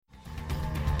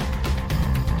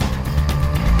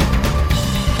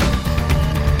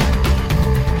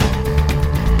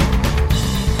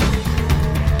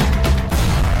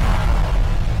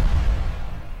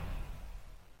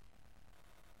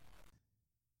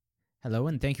Hello,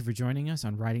 and thank you for joining us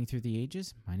on Riding Through the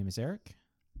Ages. My name is Eric.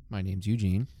 My name's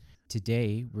Eugene.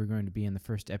 Today, we're going to be in the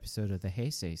first episode of the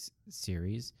Heisei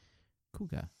series,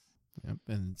 Kuga. Yep.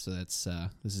 And so this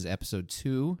is episode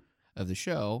 2 of the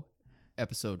show,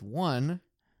 episode 1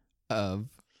 of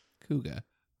Kuga.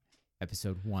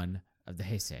 Episode 1 of the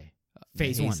Heisei. The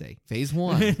Phase 1. Heisei. Phase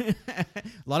 1. A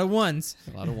lot of ones.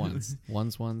 A lot of ones.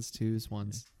 Ones, twos,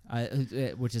 ones.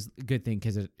 Which is a good thing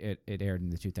because it aired in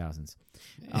the 2000s.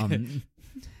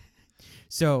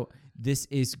 So this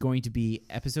is going to be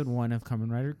episode 1 of Kamen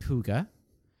Rider Kuga,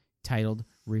 titled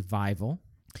Revival,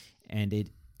 and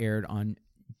it aired on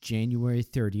January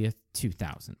 30th,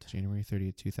 2000. January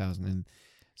 30th, 2000. And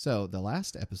so the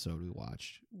last episode we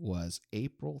watched was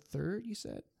April 3rd, you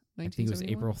said? I think it was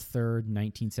April 3rd,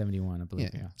 1971, I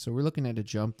believe. Yeah. So we're looking at a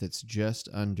jump that's just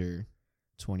under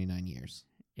 29 years.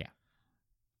 Yeah.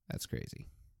 That's crazy.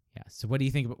 Yeah. So what do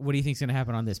you think? What do you think is going to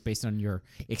happen on this, based on your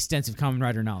extensive Kamen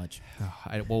Rider knowledge?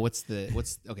 Okay?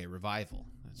 Revival.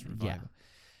 That's revival. Yeah.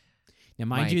 Now,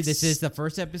 mind you, this is the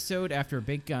first episode after a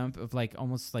big gap of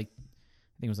almost I think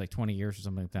it was 20 years or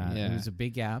something like that. Yeah. It was a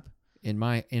big gap. In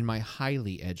my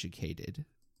highly educated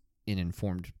and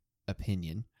informed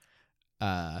opinion,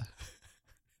 I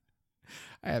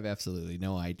have absolutely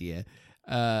no idea.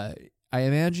 I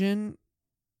imagine.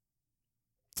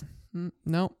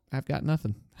 No, I've got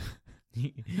nothing.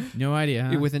 No idea.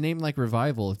 Huh? With a name like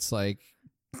Revival, it's like,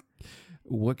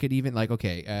 what could even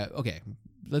okay.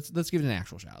 Let's give it an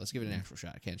actual shot. Let's give it an actual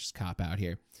shot. I can't just cop out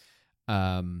here.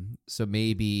 So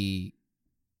maybe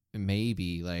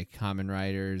like Kamen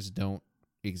Riders don't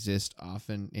exist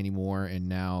often anymore, and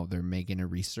now they're making a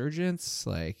resurgence.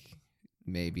 Like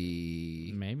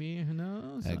maybe who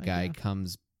knows? a guy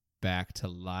comes back to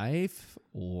life,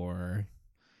 or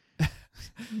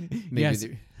maybe yes.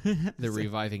 they're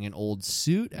reviving an old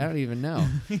suit. I don't even know.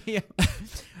 Yeah.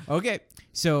 Okay.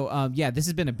 So this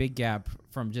has been a big gap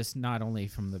from just not only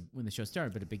from when the show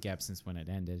started, but a big gap since when it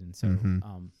ended. And so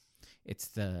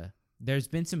there's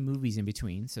been some movies in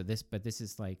between. So this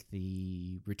is like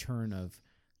the return of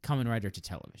Kamen Rider to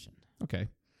television. Okay.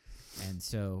 And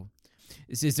so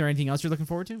is there anything else you're looking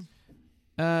forward to?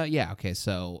 Yeah. Okay.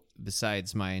 So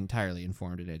besides my entirely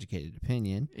informed and educated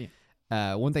opinion,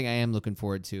 one thing I am looking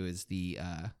forward to is the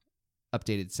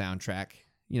updated soundtrack.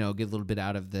 You know, get a little bit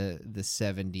out of the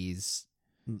 70s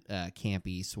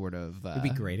campy sort of. It'd be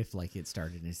great if it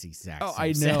started in its exact. Oh, same I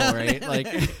know, sound. right? Like,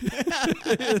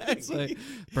 it's like,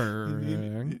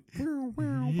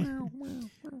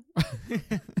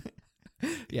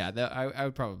 yeah. I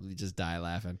would probably just die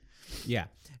laughing. Yeah,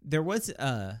 there is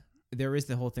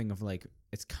the whole thing of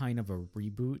it's kind of a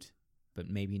reboot, but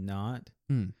maybe not.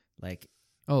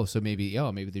 So maybe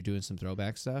they're doing some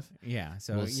throwback stuff. Yeah,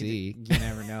 so we'll see. You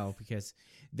never know, because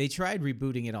they tried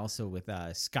rebooting it also with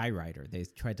Skyrider. They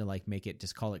tried to make it,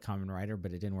 just call it Kamen Rider,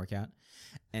 but it didn't work out.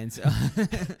 And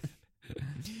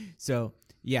so,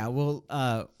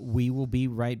 we will be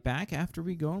right back after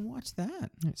we go and watch that. All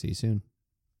right, see you soon.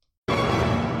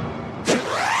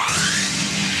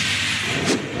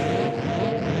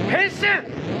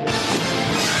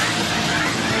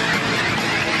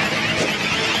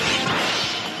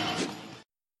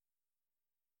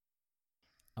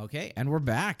 Okay, and we're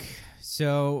back.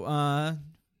 So,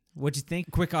 what'd you think?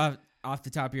 Quick off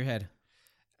the top of your head.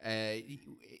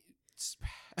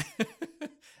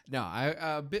 No, I'm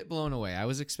a bit blown away. I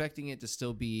was expecting it to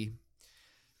still be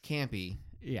campy.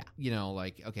 Yeah. You know,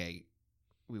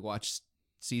 we watched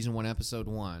season 1, episode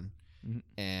 1,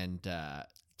 and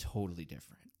totally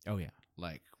different. Oh, yeah.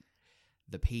 Like,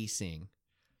 the pacing,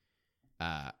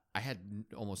 I had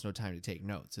almost no time to take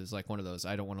notes. It was like one of those,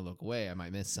 I don't want to look away, I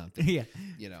might miss something. Yeah.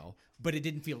 You know. But it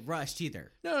didn't feel rushed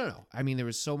either. No. I mean, there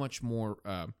was so much more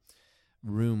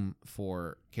room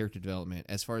for character development.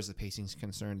 As far as the pacing's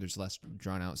concerned, there's less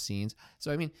drawn-out scenes.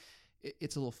 So, I mean,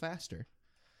 it's a little faster.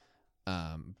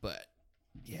 But,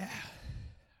 yeah.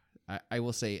 I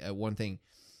will say one thing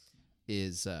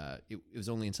is it was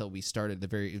only until we started the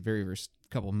very, very first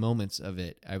couple moments of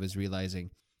it, I was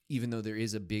realizing, even though there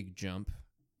is a big jump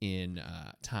in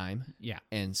time,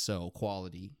 and so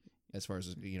quality, as far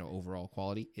as overall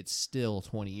quality, it's still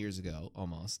 20 years ago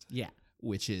almost,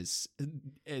 which is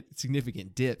a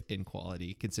significant dip in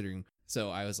quality considering. So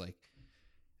I was like,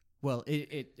 well,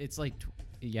 it's like,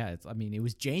 it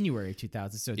was January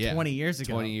 2000, so 20 years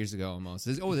ago. 20 years ago almost.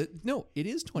 No, it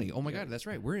is 20. Oh my God, that's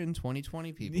right. We're in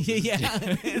 2020, people. Yeah.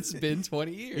 It's been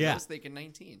 20 years. Yeah. I was thinking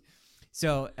 19.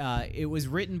 So it was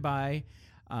written by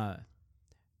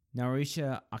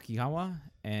Naoshi Akigawa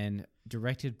and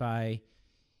directed by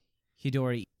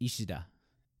Hidori Ishida.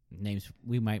 names.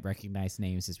 We might recognize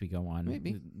names as we go on.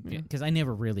 Maybe, yeah. Because I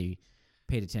never really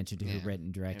paid attention to Yeah. who written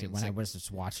and directed it's when I like- was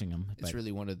just watching them. It's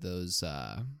really one of those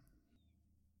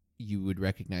you would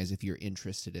recognize if you're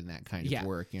interested in that kind of Yeah.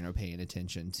 work, paying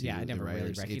attention to I the never really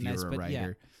writers. If recognized. you're a But yeah,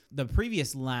 writer. the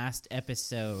previous last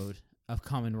episode of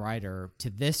Kamen Rider to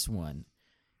this one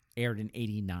aired in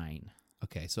 '89.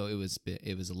 Okay, so it was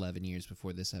 11 years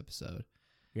before this episode.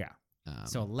 Yeah. Um,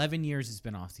 So 11 years has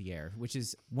been off the air, which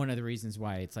is one of the reasons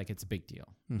why it's a big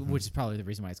deal, Mhm. which is probably the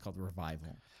reason why it's called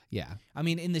Revival. yeah, I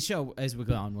mean, in the show, as we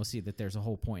go on, we'll see that there's a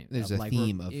whole point. There's a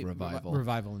theme of revival.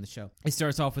 Revival in the show. It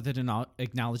starts off with an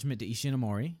acknowledgement to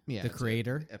Ishinomori, yeah, the it's a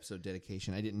creator, episode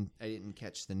dedication. I didn't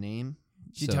catch the name.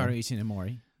 Shitaro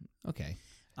Ishinomori. Okay,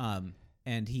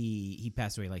 And he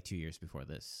passed away 2 years before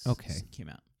this Okay. came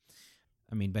out.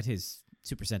 I mean, but his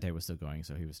Super Sentai was still going,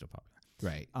 so he was still popular.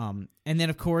 right. And then,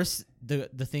 of course, the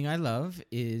thing I love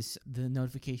is the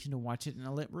notification to watch it in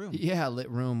a lit room. Yeah, lit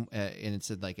room, and it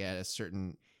said at a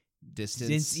certain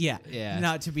distance. yeah.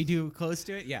 Not to be too close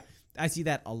to it. Yeah, I see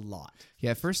that a lot.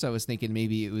 Yeah, at first I was thinking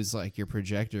maybe it was your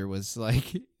projector was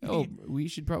oh, we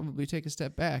should probably take a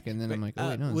step back, and then I'm like, oh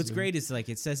wait, no. What's great is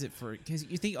it says it because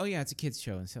you think, oh yeah, it's a kids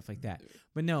show and stuff like that,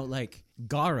 but no,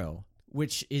 Garo,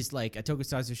 which is a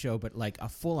tokusatsu show, but a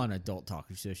full-on adult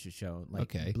tokusatsu show,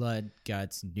 Okay. blood,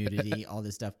 guts, nudity, all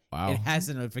this stuff. Wow. It has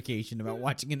a notification about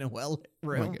watching in a well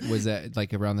room. Was that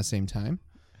around the same time?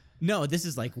 No, this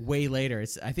is way later.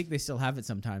 I think they still have it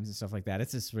sometimes and stuff like that.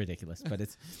 It's just ridiculous, but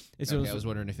it's Okay, I was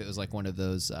wondering if it was one of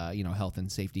those health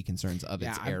and safety concerns of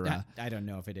its era. I don't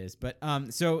know if it is, but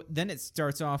so then it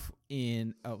starts off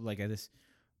in this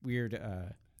weird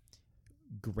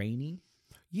grainy.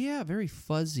 Yeah, very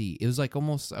fuzzy. It was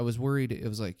almost. I was worried. It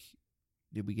was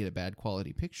did we get a bad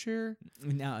quality picture?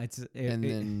 No,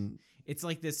 Then it's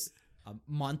this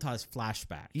montage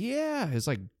flashback. yeah, it's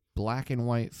black and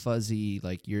white fuzzy.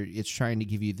 It's trying to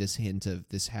give you this hint of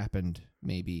this happened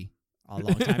maybe A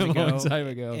long time a ago. long time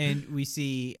ago. And we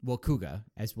see Kuga,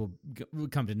 as we'll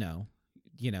come to know,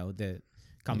 the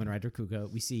Kamen Rider Kuga.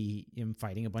 We see him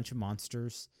fighting a bunch of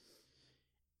monsters.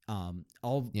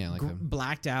 All Yeah,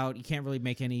 blacked out. You can't really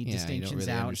make any Yeah, you don't distinctions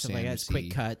really out. Stuff like understand that. or It's quick see.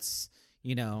 cuts.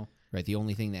 Right. The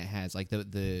only thing that has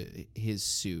his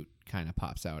suit kind of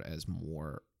pops out as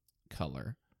more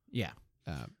color. Yeah.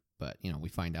 But we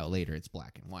find out later it's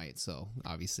black and white. So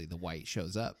obviously the white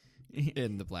shows up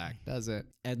and the black doesn't.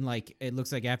 And it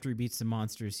looks like after he beats the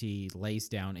monsters, he lays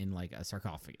down in a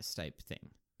sarcophagus type thing,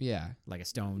 Yeah. like a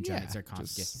stone giant Yeah,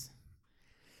 sarcophagus. just-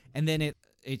 And then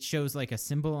it shows a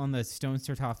symbol on the stone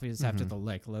sarcophagus after the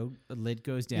lid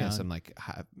goes down. Yeah. Some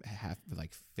half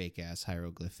fake ass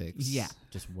hieroglyphics. Yeah,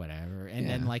 just whatever. And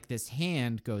Yeah. then this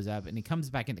hand goes up and it comes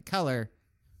back into color,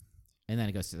 and then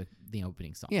it goes to the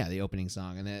opening song. Yeah, the opening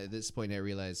song. And at this point, I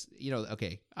realized,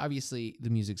 okay, obviously the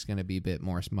music's going to be a bit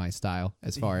more my style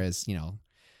as far as,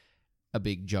 a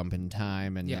big jump in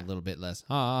time and Yeah. a little bit less.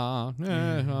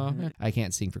 I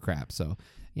can't sing for crap. So,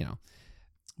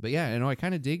 But yeah, I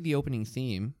kind of dig the opening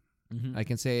theme. Mhm. I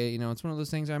can say, it's one of those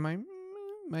things I might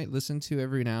listen to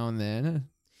every now and then.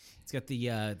 It's got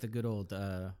the good old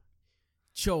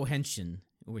Cho Henshin,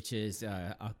 which is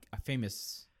a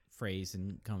famous phrase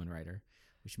in Kamen Rider,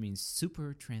 which means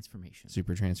super transformation.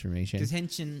 Super transformation. Because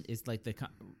Henshin is the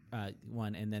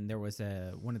one, and then there was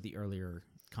one of the earlier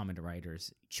Kamen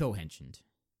Riders, Cho Henshin,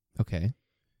 Okay.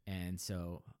 and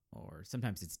so, or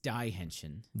sometimes it's Dai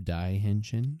Henshin, Die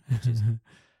Henshin. which is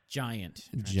giant,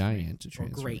 Giant or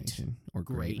great. transformation. Or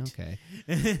great. Great.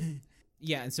 Okay.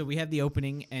 Yeah, and so we have the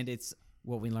opening, and it's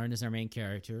what we learn is our main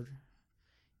character,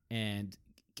 and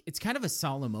it's kind of a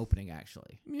solemn opening,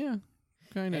 actually. Yeah.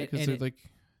 Kind of. And- Because and they're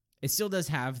It still does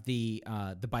have the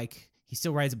bike. He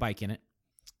still rides a bike in it.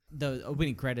 The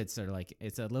opening credits are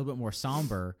it's a little bit more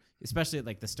somber, especially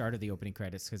at the start of the opening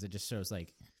credits, because it just shows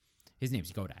his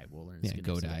name's Godai. We'll learn. Yeah,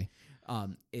 Godai.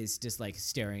 Is just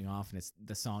staring off, and it's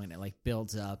the song, and it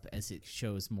builds up as it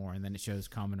shows more, and then it shows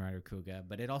Kamen Rider Kuga,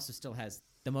 but it also still has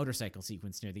the motorcycle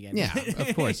sequence near the end. Yeah,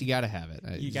 of course. You got to have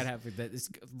it. You gotta have this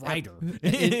rider.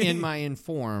 in my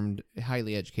informed,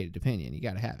 highly educated opinion, you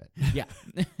got to have it.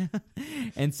 Yeah.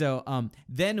 And so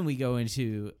then we go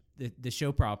into the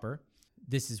show proper.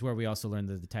 This is where we also learn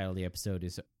that the title of the episode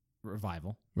is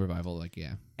Revival. Revival,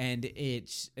 yeah. And it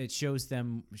shows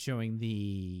them showing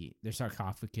their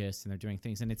sarcophagus, and they're doing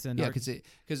things, and it's an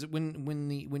because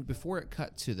when before it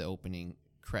cut to the opening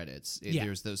credits,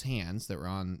 there's those hands that were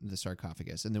on the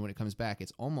sarcophagus, and then when it comes back,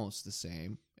 it's almost the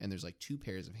same, and there's 2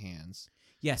 pairs of hands.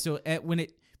 Yeah, so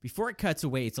before it cuts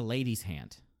away, it's a lady's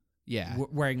hand. Yeah,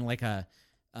 Wearing a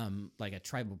like a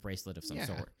tribal bracelet of some Yeah,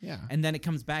 sort. yeah. And then it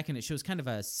comes back and it shows kind of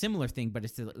a similar thing, but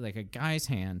it's like a guy's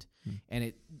hand, and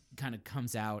it kind of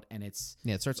comes out, and it's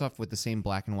Yeah, it starts off with the same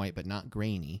black and white, but not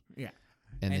grainy.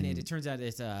 and then it turns out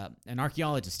it's an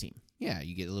archaeologist team, yeah,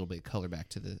 you get a little bit of color back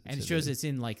to the. and to it shows the, it's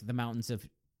in like the mountains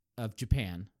of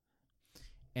Japan.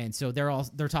 And so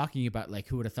they're talking about like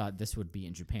who would have thought this would be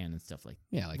in Japan and stuff like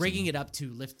like breaking it up to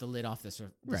lift the lid off the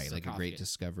right, like a great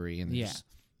discovery, and Yeah. just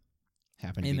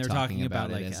happen to And be they're talking talking about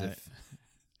about, it like, as if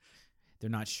they're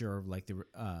not sure of like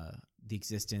the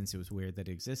existence. It was weird that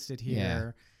it existed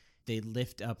here. They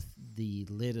lift up the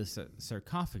lid of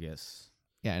sarcophagus.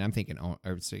 yeah, and I'm thinking, I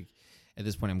would say, at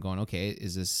this point, I'm going, okay,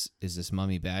 is this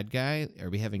mummy bad guy? Are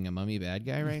we having a mummy bad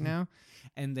guy right now?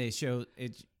 And they show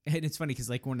it, and it's funny because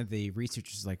like one of the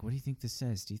researchers is like, "What do you think this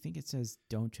says? Do you think it says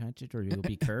don't touch it or you'll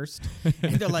be cursed?"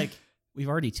 And they're like, "We've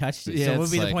already touched it, Yeah, so what would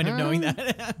it's be the like, point of knowing huh?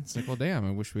 that?" It's like, well, damn,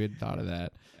 I wish we had thought of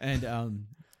that. And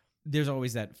there's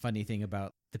always that funny thing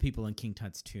about the people in King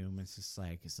Tut's tomb. It's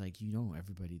like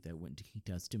everybody that went to King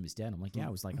Tut's tomb is dead. I'm like, yeah,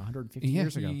 it was like 150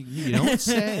 years ago. You don't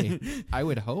say. I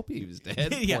would hope he was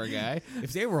dead. Yeah. Poor guy.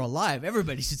 If they were alive,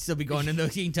 everybody should still be going to the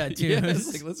King Tut tombs. Yeah,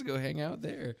 it's like, let's go hang out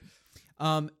there.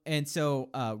 And so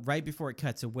right before it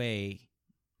cuts away,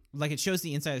 like it shows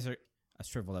the inside of a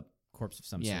shriveled up corpse of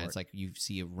some sort. Yeah, it's like you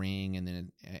see a ring, and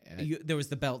then There was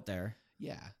the belt there.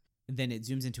 yeah, And then it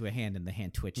zooms into a hand, and the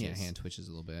hand twitches. yeah, hand twitches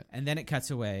a little bit. And then it cuts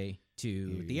away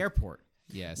to the airport,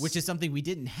 Yes, which is something we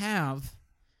didn't have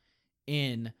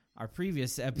in our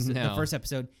previous episode, the No. first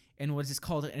episode, and what is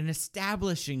called an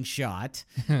establishing shot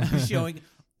showing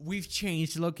we've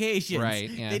changed locations. Right,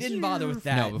 yeah. They didn't bother with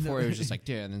that. no. Before it was just like,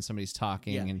 dude, and then somebody's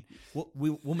talking, Yeah. and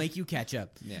we'll make you catch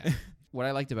up. yeah. What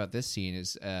I liked about this scene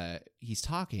is he's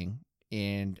talking,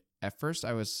 and at first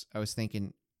I was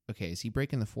thinking, okay, is he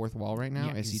breaking the fourth wall right now?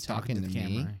 Yeah, is he he's talking to the me?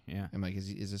 camera. Yeah. I'm like,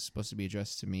 is this supposed to be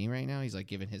addressed to me right now? He's like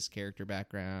giving his character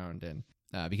background, and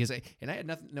because I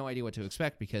had no idea what to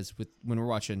expect, because when we're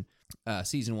watching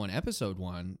season 1, episode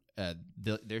 1,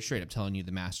 they're straight up telling you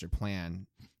the master plan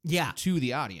Yeah. to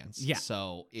the audience. Yeah.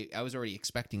 So I was already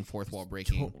expecting fourth wall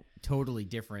breaking, Totally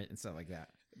different and stuff like that.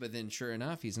 but then sure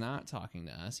enough, he's not talking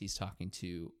to us. He's talking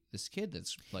to this kid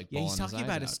that's like Yeah, he's bawling his talking eyes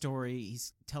about a out. story.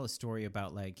 He's tell a story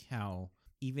about like how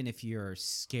even if you're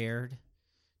scared,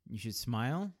 you should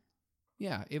smile.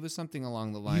 Yeah, it was something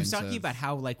along the lines. He was talking of, about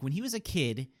how like when he was a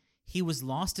kid, he was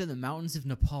lost in the mountains of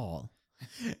Nepal.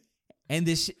 And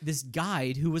this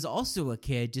guide who was also a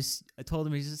kid just told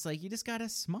him, he's just like, you just gotta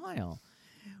smile,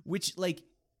 which like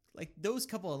those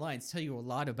couple of lines tell you a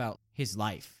lot about his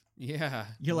life. Yeah,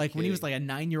 You're like, when he was like a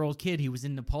 9-year-old kid, he was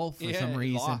in Nepal for some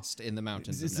reason. lost in the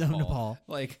mountains It's of in Nepal.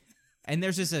 Like, And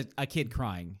there's just a kid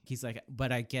crying. He's like,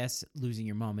 but I guess losing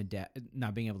your mom and dad,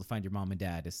 not being able to find your mom and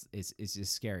dad is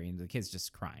just scary. And the kid's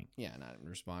just crying. yeah, not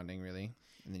responding really.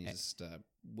 And then he just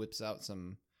whips out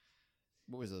some,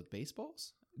 what was it,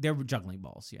 baseballs? They were juggling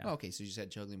balls, yeah. Oh, okay, so you just had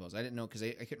juggling balls. I didn't know because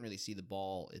I couldn't really see the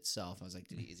ball itself. I was like,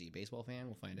 is he a baseball fan?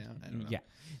 We'll find out. I don't know. Yeah.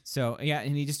 So, yeah,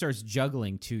 and he just starts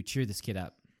juggling to cheer this kid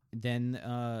up. Then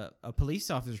a police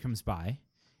officer comes by,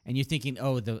 and you're thinking,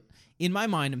 in my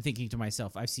mind, I'm thinking to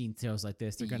myself, I've seen shows like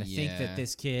this. They're going to think that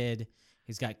this kid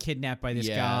has got kidnapped by this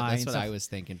guy. That's and what stuff. I was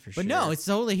thinking for sure. But no, it's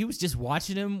totally, he was just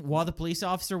watching him while the police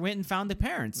officer went and found the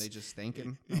parents. They just thank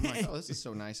him. I'm like, oh, this is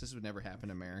so nice. This would never happen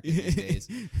in America these days.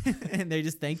 And they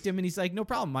just thanked him, and he's like, no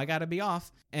problem, I got to be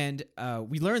off. And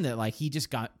we learned that, like, he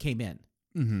just came in.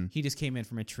 Mm-hmm. He just came in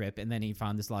from a trip, and then he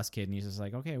found this lost kid, and he's just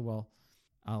like, okay, well,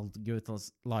 I'll go with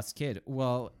this lost kid.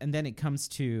 Well, and then it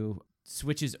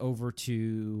switches over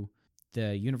to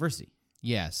the university.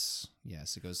 Yes,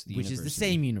 it goes to the Which university. is the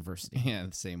same university. Yeah,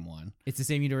 the same one. It's the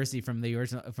same university from the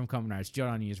original, from Common Eyes,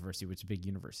 Jordan University, which is a big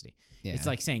university. Yeah. It's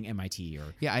like saying MIT or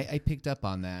Yeah, I picked up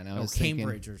on that. And I was thinking,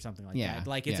 Cambridge or something like Yeah, that.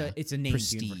 Like yeah. it's a named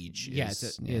Prestige university.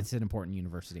 Yeah, is- it's an important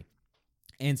university.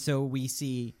 And so we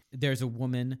see there's a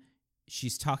woman.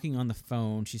 She's talking on the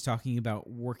phone. She's talking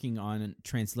about working on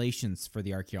translations for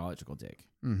the archaeological dig.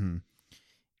 Mm-hmm.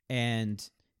 And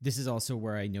this is also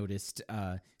where I noticed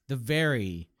the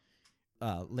very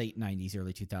late 90s,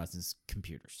 early 2000s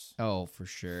computers. Oh, for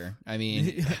sure. I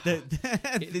mean,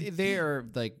 they are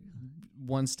like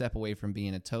one step away from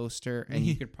being a toaster, and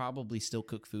you could probably still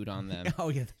cook food on them. Oh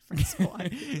yeah,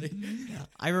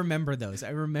 I remember those. I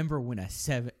remember when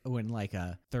like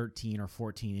a 13 or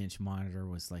 14-inch monitor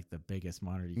was like the biggest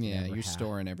monitor you could Yeah, ever you're have.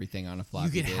 storing everything on a floppy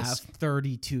You could disk. have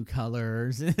 32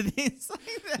 colors and things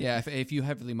like that. Yeah, if you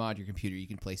heavily mod your computer, you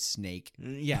can play Snake.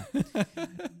 Yeah.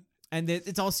 And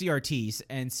it's all CRTs,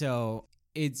 and so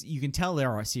it's you can tell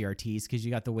there are CRTs because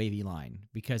you got the wavy line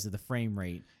because of the frame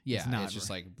rate. Yeah, not it's just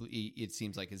like it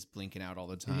seems like it's blinking out all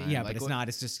the time. Yeah, like, but it's not.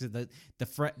 It's just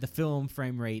the film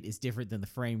frame rate is different than the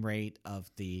frame rate of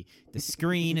the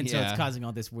screen, and so it's Yeah. causing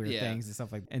all this weird Yeah. things and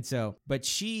stuff like. And so, but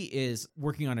she is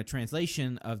working on a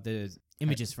translation of the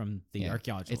images from the Yeah.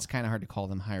 archaeology. It's kind of hard to call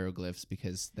them hieroglyphs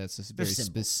because that's just They're very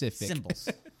symbols. specific Symbols.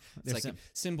 It's They're like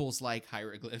symbols like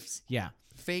hieroglyphs, yeah,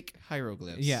 fake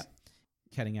hieroglyphs. yeah.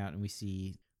 Cutting out, and we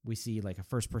see like a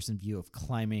first person view of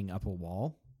climbing up a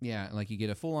wall. Yeah, like you get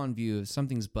a full on view of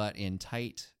something's butt in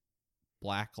tight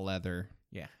black leather,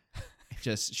 Yeah,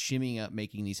 just shimmying up,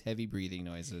 making these heavy breathing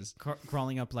noises.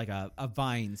 crawling up like a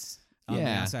vines on the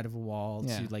Yeah. outside of a wall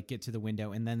Yeah. to like get to the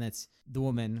window, and then that's the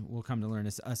woman we'll come to learn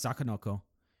is Sakanoko,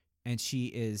 and she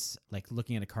is like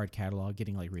looking at a card catalog,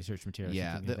 getting like research materials. and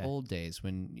Yeah, things the like that. old days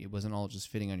when it wasn't all just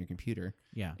fitting on your computer.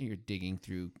 Yeah, You're digging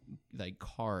through like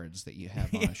cards that you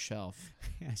have on a shelf.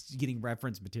 yeah, she's getting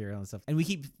reference material and stuff. And we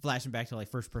keep flashing back to like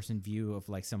first person view of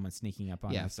like someone sneaking up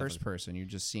on. her Yeah, and stuff first like- person. You're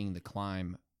just seeing the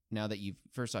climb. Now that you've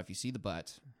first off, you see the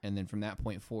butt, and then from that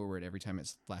point forward, every time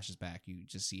it flashes back, you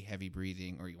just see heavy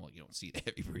breathing, or you don't see the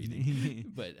heavy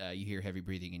breathing, but you hear heavy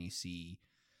breathing, and you see,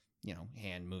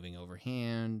 hand moving over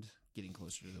hand, getting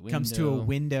closer to the window. Comes to a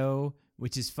window,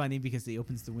 which is funny because he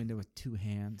opens the window with two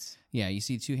hands. Yeah, you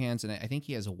see two hands, and I think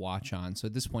he has a watch on. So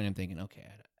at this point, I'm thinking, okay,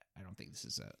 I don't think this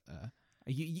is a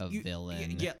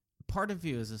villain. Yeah, part of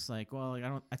you is just like,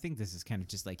 well, I think this is kind of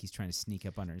just like he's trying to sneak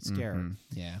up on her and scare her. Mhm,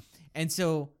 yeah. And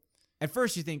so at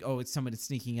first you think, oh, it's someone that's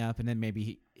sneaking up, and then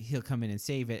maybe he'll come in and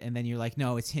save it, and then you're like,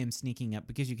 no, it's him sneaking up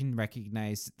because you can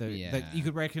recognize you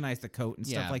could recognize the coat and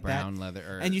stuff like brown that,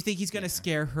 leather, and you think he's gonna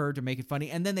scare her to make it funny,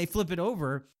 and then they flip it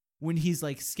over when he's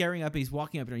like scaring up, he's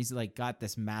walking up and he's like got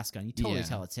this mask on. You totally Yeah.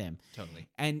 tell it's him. totally.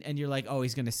 And you're like, oh,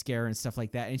 he's gonna scare her and stuff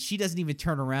like that. And she doesn't even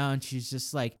turn around. She's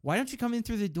just like, why don't you come in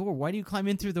through the door? Why do you climb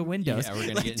in through the windows? Yeah, we're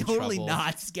gonna like, get in totally trouble.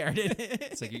 not scared.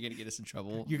 It's like you're gonna get us in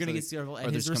trouble. You're gonna So- get scared. or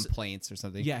And there's his complaints or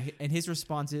something. yeah, and his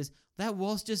response is that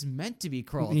wall's just meant to be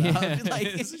crawled Yeah. up. Like,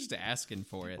 It's just asking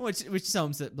for it. which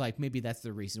sounds like maybe that's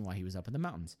the reason why he was up in the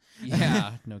mountains.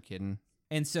 Yeah, no kidding.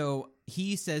 And so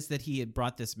he says that he had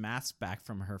brought this mask back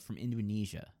from her from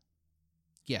Indonesia,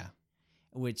 Yeah,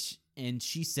 and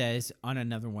she says on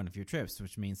another one of your trips,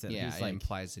 which means that yeah. he's It like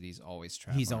implies that he's always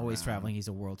traveling. he's always around. traveling. He's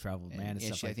a world traveled man. And And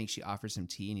stuff I like think she offers him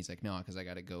tea, and he's like, no, because I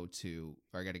got to go to,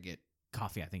 or I got to get,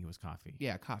 coffee. I think it was coffee.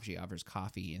 coffee. She offers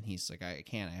coffee, and he's like, I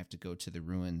can't. I have to go to the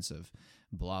ruins of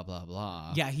blah blah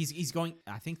blah. Yeah, he's going.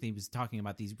 I think he was talking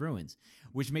about these ruins,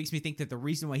 which makes me think that the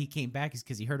reason why he came back is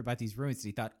because he heard about these ruins and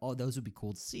he thought, oh, those would be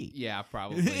cool to see. Yeah,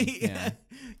 probably. Yeah,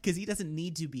 because he doesn't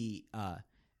need to be.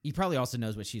 He probably also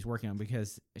knows what she's working on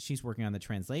because she's working on the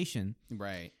translation.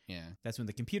 right. Yeah, That's when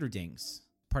the computer dings.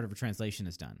 Part of a translation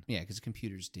is done. yeah. Because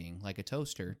computers ding like a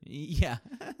toaster. Yeah,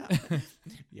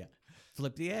 yeah.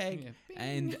 Flip the egg, Yeah.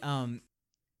 and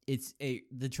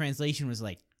the translation was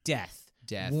like death,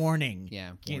 warning,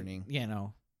 Yeah, Can't- warning. You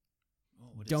know, Oh,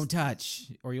 what is don't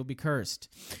touch or you'll be cursed.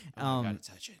 Oh, I gotta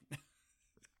touch it.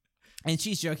 And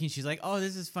she's joking. She's like, "Oh,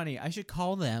 this is funny. I should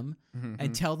call them Mm-hmm.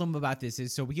 and tell them about this,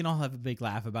 so we can all have a big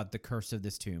laugh about the curse of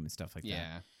this tomb and stuff like that."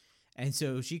 Yeah. And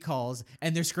so she calls,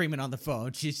 and they're screaming on the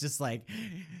phone. She's just like,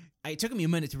 it took me a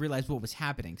minute to realize what was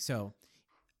happening. So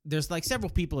there's like several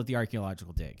people at the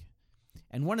archaeological dig,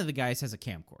 and one of the guys has a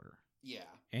camcorder, Yeah.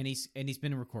 and he's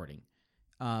been recording.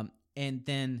 And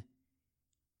then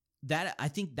I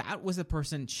think that was the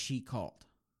person she called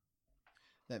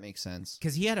That makes sense.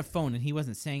 because he had a phone and he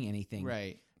wasn't saying anything.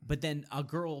 Right. But then a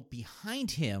girl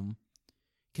behind him,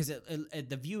 because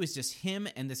the view is just him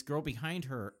and this girl behind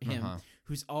him, Uh-huh.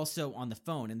 who's also on the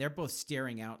phone, and they're both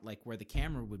staring out like where the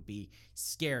camera would be,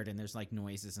 scared, and there's like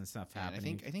noises and stuff And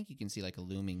happening. I think you can see like a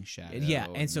looming shadow. Yeah,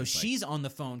 and so it's like, she's on the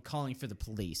phone calling for the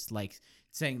police, like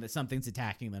saying that something's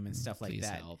attacking them and stuff like please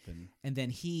that. help. And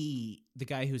then the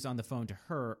guy who's on the phone to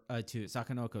her, to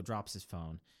Sakanoko, drops his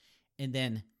phone, and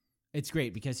then. It's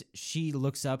great because she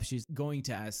looks up. She's going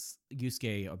to ask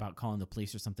Yusuke about calling the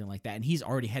police or something like that. And he's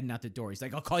already heading out the door. He's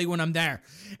like, I'll call you when I'm there.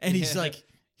 And he's Yeah. like,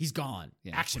 he's gone.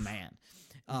 Yeah. Action man.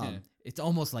 Yeah. It's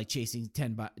almost like chasing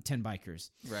 10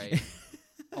 bikers. Right.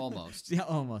 Almost. Yeah,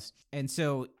 almost. And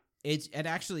so it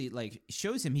actually like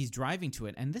shows him he's driving to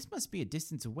it. And this must be a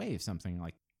distance away of something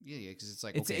like. Yeah, because it's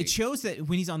like, It shows that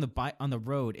when he's on the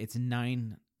road,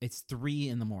 it's 3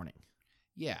 in the morning.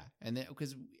 yeah. And then,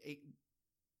 because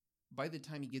by the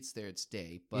time he gets there, it's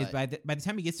day. But By the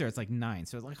time he gets there, it's like 9.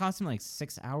 So it costs him like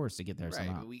 6 hours to get there right,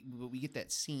 somehow. but we get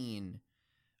that scene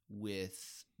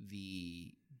with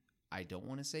the, I don't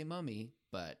want to say mummy,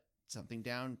 but something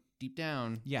deep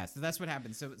down. Yeah, so that's what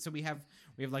happens. So we have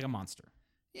like a monster.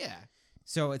 Yeah.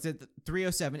 So it's at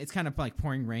 3:07. It's kind of like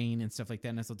pouring rain and stuff like that,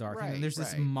 and it's so dark. And then Right, there's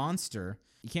this right. monster.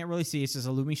 You can't really see. It's just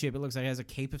a looming shape. It looks like it has a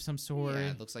cape of some sort. Yeah,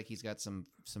 it looks like he's got some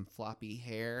floppy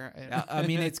hair. I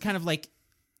mean, it's kind of like,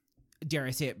 dare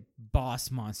I say it, boss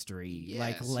monstery.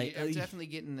 Yes, like I'm definitely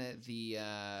getting the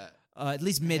at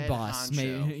least mid boss, head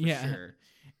honcho, maybe. for Yeah. sure.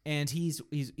 And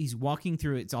he's walking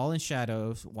through. It's all in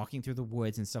shadows, walking through the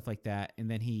woods and stuff like that. And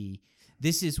then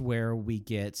this is where we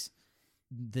get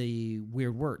the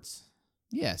weird words.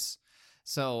 Yes.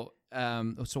 So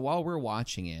while we're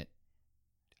watching it,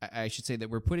 I should say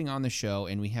that we're putting on the show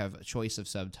and we have a choice of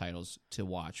subtitles to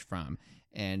watch from,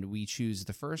 and we choose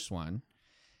the first one,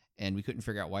 and we couldn't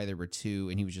figure out why there were two,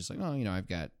 and he was just like, oh, I've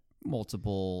got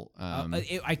multiple.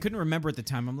 I couldn't remember at the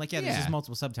time. I'm like, there's Yeah. just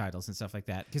multiple subtitles and stuff like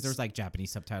that because there's like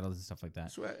Japanese subtitles and stuff like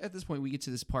that. So at this point, we get to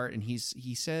this part, and he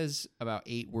says about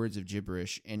 8 words of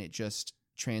gibberish, and it just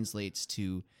translates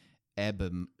to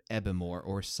Ebimor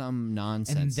or some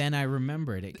nonsense. And then I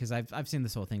remembered it because I've seen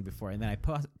this whole thing before, and then I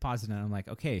paused it and I'm like,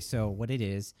 okay, so what it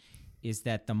is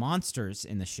that the monsters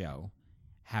in the show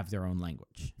have their own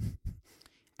language,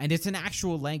 and it's an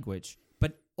actual language,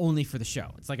 but only for the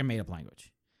show. It's like a made up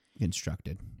language.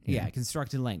 Constructed. Yeah,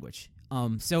 constructed language.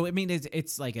 So I mean,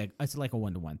 it's like a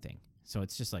 1-to-1 thing. So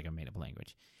it's just like a made up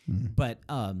language. Mhm. But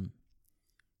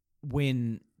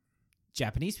when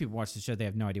Japanese people watch the show, they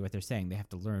have no idea what they're saying. They have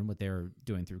to learn what they're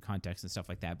doing through context and stuff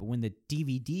like that. But when the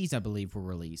DVDs, I believe, were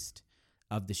released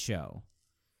of the show,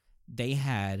 they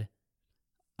had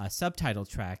a subtitle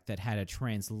track that had a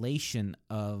translation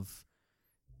of.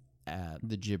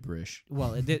 The gibberish.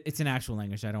 Well, it's an actual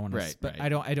language. I don't want to, Right, but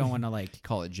right. I don't want to like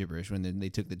Call it gibberish when they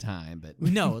took the time, but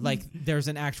no, like there's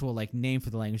an actual like name for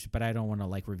the language, but I don't want to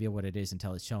like reveal what it is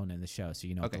until it's shown in the show, so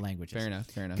you know what the language fair is. enough.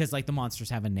 Because like the monsters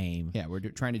have a name. Yeah, we're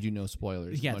trying to do no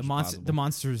spoilers. Yeah, the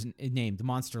monster's name, the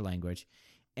monster language,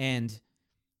 and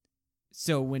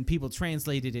so when people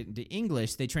translated it into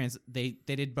English, they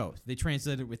did both. They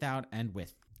translated it without and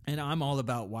with, and I'm all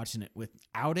about watching it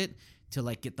without it to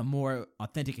like get the more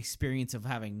authentic experience of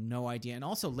having no idea. And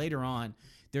also later on,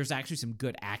 there's actually some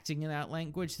good acting in that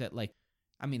language that like.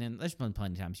 I mean, and there's been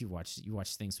plenty of times you watch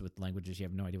things with languages you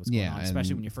have no idea what's going on.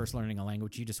 Especially when you're first learning a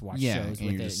language, you just watch shows and with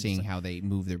you're it. just seeing how they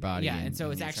move their body. And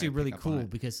so it's you actually try to really pick up on cool it.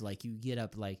 because like you get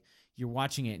up like you're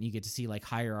watching it and you get to see like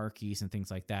hierarchies and things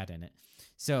like that in it.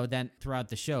 So then throughout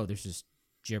the show, there's just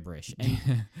gibberish,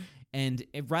 and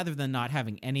rather than not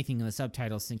having anything in the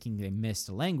subtitles, thinking they missed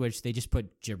a language, they just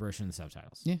put gibberish in the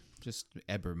subtitles. Yeah, just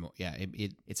Evermore. Yeah,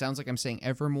 it sounds like I'm saying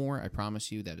Evermore. I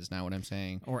promise you that is not what I'm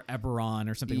saying. Or Eberron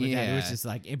or something like that. It was Yeah. just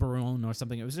like Eberron or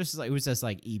something. It was just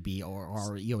like EB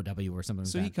or EOW or something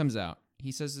So like he that. comes out.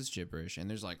 He says this gibberish, and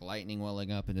there's like lightning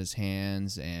welling up in his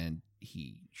hands, and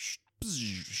he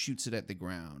shoots it at the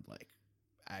ground. Like,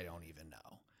 I don't even know.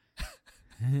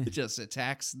 It just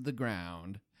attacks the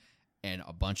ground, and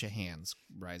a bunch of hands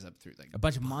rise up through. Like A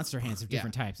bunch of monster hands of Yeah,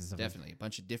 different types and stuff. definitely a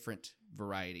bunch of different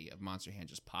variety of monster hands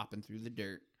just popping through the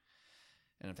dirt.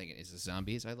 And I'm thinking, is this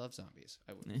zombies? I love zombies.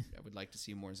 I would like to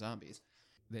see more zombies.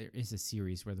 There is a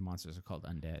series where the monsters are called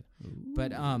undead,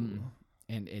 but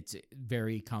and it's a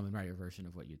very common writer version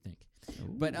of what you'd think.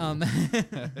 But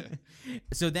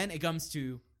so then it comes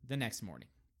to the next morning,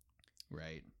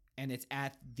 Right. and it's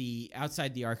at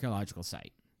outside the archaeological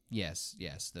site. Yes.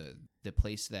 The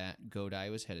place that Godai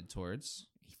was headed towards.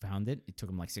 He found it. It took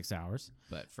him like 6 hours.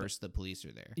 But first, the police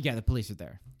are there. Yeah, the police are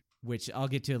there, which I'll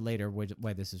get to later.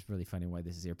 Why this is really funny. Why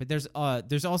this is here. But there's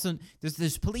also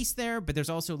there's police there, but there's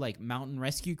also like mountain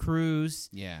rescue crews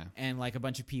Yeah. and like a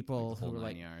bunch of people Whole who are 9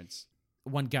 like. yards.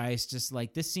 One guy's just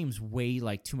like, this seems way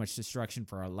like too much destruction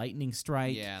for a lightning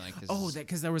strike. Yeah, like this Oh, is-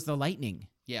 because there was the lightning.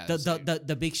 yeah,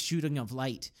 The big shooting of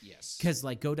light. yes. Because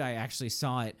like Godai actually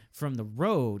saw it from the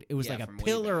road. It was Yeah, like a from way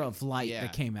pillar back. of light Yeah.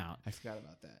 that came out. I forgot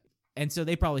about that. And so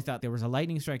they probably thought there was a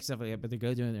lightning strike and stuff like that, but they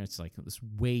go down there, it's like there's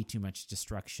way too much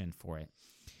destruction for it.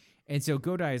 And so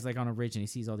Godai is like on a ridge and he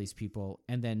sees all these people,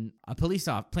 and then a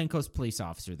plainclothes police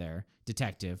officer there,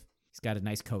 detective. He's got a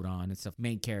nice coat on and stuff.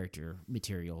 Main character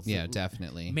materials. Yeah,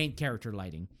 definitely. Main character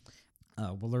lighting.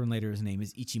 We'll learn later his name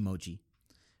is Ichimoji.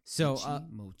 So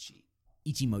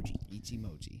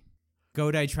Ichimoji.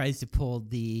 Godai tries to pull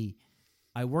the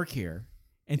I work here.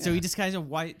 And so he just kind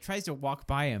of tries to walk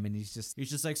by him, and he's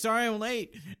just like, sorry, I'm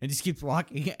late, and just keeps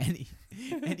walking. And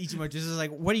Ichimoji is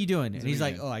like, what are you doing? And he's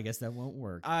like, oh, I guess that won't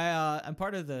work. I'm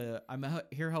part of I'm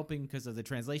here helping because of the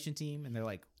translation team, and they're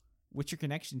like, what's your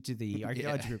connection to the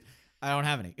archaeology group? I don't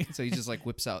have any. So he just like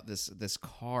whips out this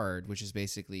card, which is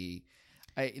basically,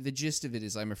 the gist of it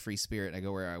is I'm a free spirit. I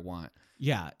go where I want.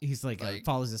 Yeah, he's like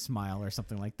follows a smile or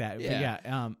something like that. Yeah. But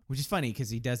yeah, which is funny because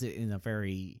he does it in a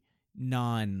very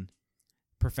non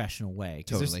professional way.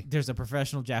 'Cause Totally. there's a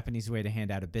professional Japanese way to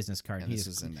hand out a business card. And he this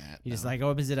just, isn't that. he just no. like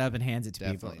opens it up and hands it to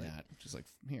Definitely people. not. Just like,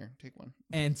 here, take one.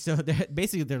 And so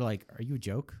basically they're like, "Are you a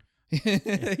joke?"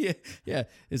 yeah.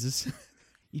 Is this?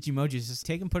 Ichimoji's just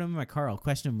take him, put him in my car. I'll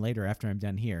question him later after I'm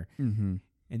done here. Mm-hmm.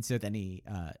 And so then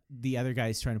the other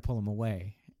guy's trying to pull him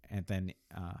away, and then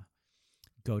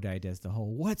Godai does the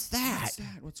whole, "What's that?" What's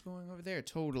that? What's going over there?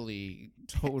 Totally.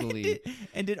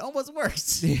 and it almost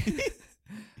works.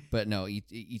 But no,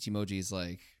 Ichimoji is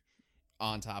like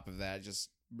on top of that. Just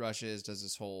rushes, does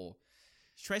this whole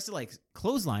He tries to like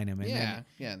clothesline him, and yeah.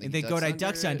 then Godai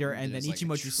ducks under, and then there's, like, a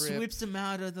Ichimoji trip. sweeps him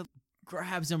out of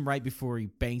grabs him right before he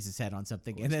bangs his head on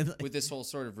something, and then with this whole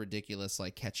sort of ridiculous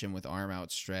like catch him with arm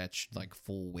outstretched, like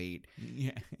full weight.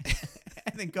 yeah,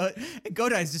 and then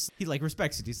Godai's just he like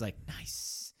respects it. He's like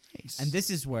nice. And this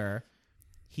is where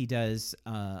he does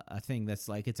a thing that's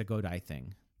like it's a Godai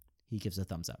thing. He gives a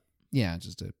thumbs up. Yeah,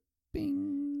 just a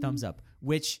bing. Thumbs up.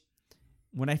 Which,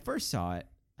 when I first saw it,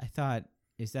 I thought,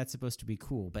 is that supposed to be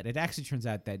cool? But it actually turns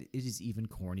out that it is even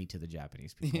corny to the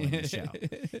Japanese people in the show.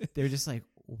 They're just like,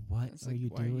 what It's are like, you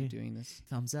why doing? are you doing this?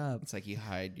 Thumbs up. It's like you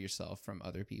hide yourself from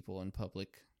other people in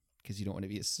public because you don't want to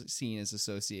be seen as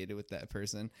associated with that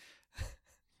person.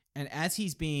 And as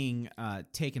he's being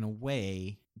taken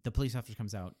away, the police officer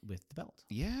comes out with the belt.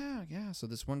 Yeah. So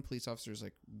this one police officer is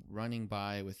like running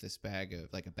by with this bag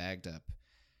of like a bagged up,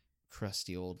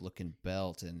 crusty old looking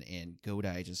belt, and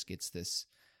Godai just gets this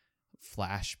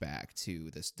flashback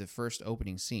to the first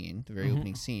opening scene, the very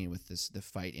opening scene with the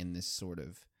fight in this sort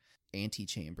of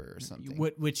antechamber or something.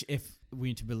 Which, if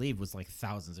we to believe, was like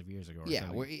thousands of years ago. Or Yeah,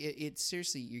 something. where it's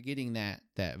seriously, you're getting that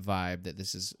vibe that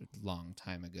this is a long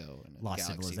time ago in a Lost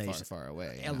galaxy civilization. far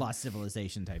away. A lost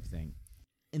civilization type thing.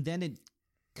 And then it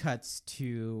cuts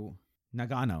to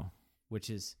Nagano, which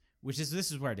is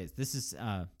this is where it is. This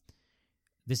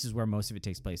is where most of it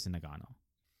takes place in Nagano,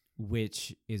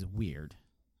 which is weird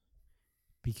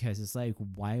because it's like,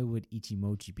 why would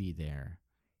Ichimoji be there?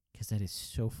 Because that is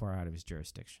so far out of his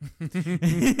jurisdiction.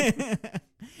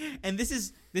 And this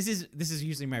is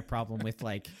usually my problem with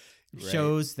like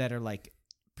shows that are like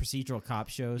procedural cop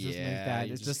shows or something like that.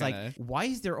 you It's just just like, why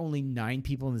is there only 9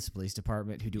 people in this police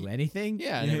department who do anything?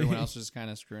 Yeah, and everyone else is just kind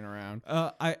of screwing around.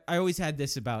 I always had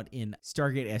this about in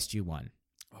Stargate SG-1.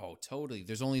 Oh, totally.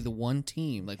 There's only the one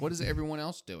team. Like, what is everyone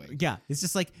else doing? Yeah, it's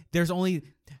just like there's only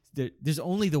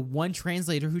the one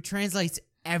translator who translates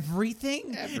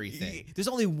everything. There's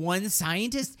only one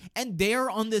scientist, and they're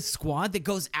on this squad that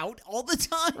goes out all the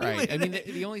time. Right. I mean,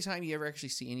 the only time you ever actually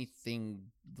see anything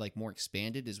like more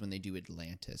expanded is when they do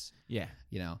Atlantis. Yeah,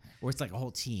 You know? or it's like a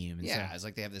whole team. And Yeah, so- it's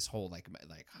like they have this whole like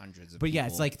hundreds of but people. yeah,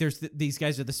 it's like there's these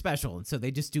guys are the special, and so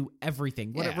they just do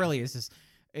everything. What it Yeah. really is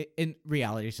in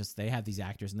reality, it's just they have these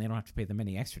actors, and they don't have to pay them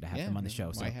any extra to have them on the show.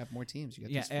 Why So have more teams? You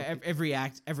got yeah, these four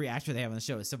every actor they have on the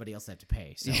show is somebody else they have to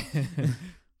pay. So people.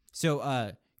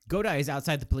 so Godai is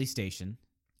outside the police station,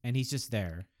 and he's just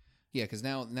there. Yeah, because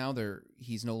now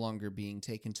he's no longer being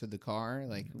taken to the car.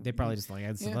 Like They probably just like,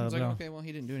 it's like, okay, well,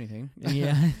 he didn't do anything.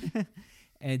 yeah.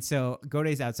 And so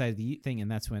Godai's outside the thing,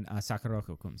 and that's when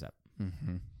Sakurako comes up.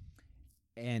 Mm-hmm.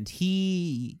 And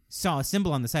he saw a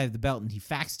symbol on the side of the belt, and he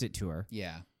faxed it to her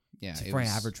Yeah. to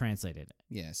have her translated it.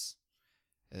 Yes.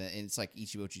 And it's like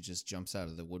Ichimoji just jumps out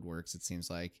of the woodworks, it seems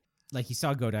like. Like he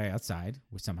saw Godai outside,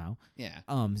 or somehow, Yeah.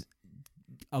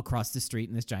 across the street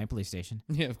in this giant police station.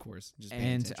 Yeah, of course. Just paying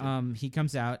And attention. he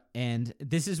comes out, and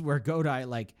this is where Godai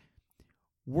like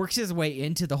works his way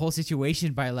into the whole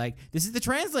situation by like, this is the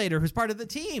translator who's part of the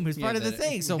team, who's Yeah, part of the that-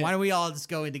 thing. So why don't we all just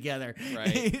go in together?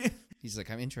 Right. He's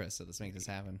like, I'm interested. Let's make this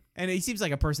happen. And he seems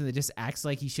like a person that just acts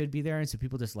like he should be there, and so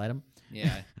people just let him.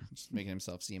 Yeah. Just making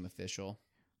himself seem official.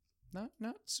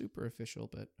 Not super official,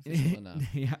 but official enough.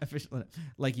 Yeah, official enough.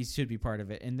 Like he should be part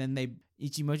of it. And then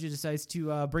Ichimoji decides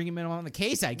to bring him in on the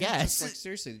case, I guess. Like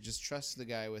seriously, just trust the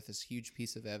guy with this huge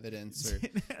piece of evidence or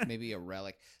maybe a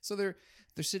relic. So they're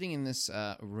sitting in this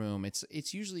room.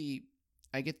 It's usually,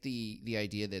 I get the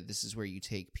idea that this is where you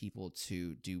take people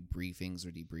to do briefings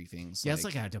or debriefings. Yeah, it's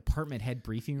like a department head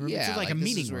briefing room. Yeah, It's like a this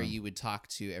meeting is where room. you would talk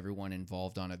to everyone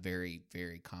involved on a very,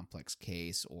 very complex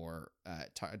case, or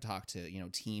talk to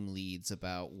team leads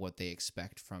about what they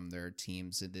expect from their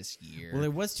teams this year. Well,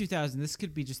 it was 2000. This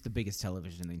could be just the biggest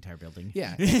television in the entire building.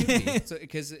 Yeah, it could be. So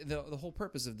because the whole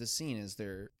purpose of this scene is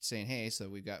they're saying, hey, so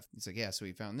we've got. It's like, yeah, so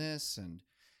we found this, and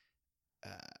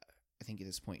I think at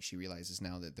this point she realizes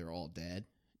now that they're all dead.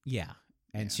 Yeah.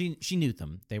 And Yeah. she knew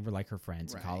them. They were like her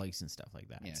friends and Right. colleagues and stuff like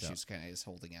that. Yeah, so. she was kind of just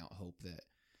holding out hope that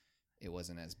it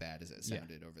wasn't as bad as it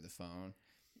sounded over the phone.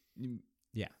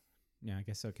 Yeah, I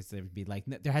guess so. Because they would be like,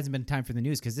 there hasn't been time for the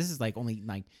news because this is like only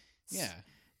like Yeah.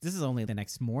 this is only the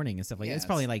next morning and stuff like that. Yeah, It's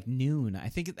probably like noon. I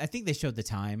think they showed the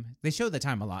time. They show the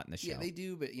time a lot in the show. Yeah, they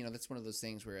do, but that's one of those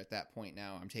things where at that point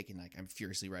now I'm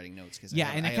furiously writing notes because Yeah,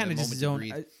 and I have kind a of just moment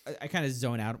to zone. breathe. I kind of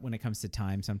zone out when it comes to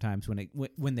time. Sometimes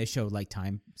when they show like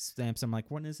time stamps, I'm like,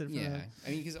 what is it? For Yeah, I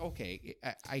mean, because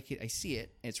I see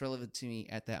it. It's relevant to me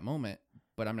at that moment,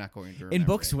 but I'm not going to remember in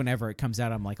books, it. whenever it comes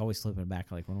out, I'm like always flipping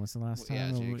back. Like, when was the last Well,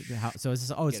 yeah, time? so So it's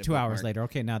just, it's get a 2 hours bookmark. later.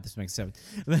 Okay, now this makes sense.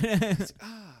 God.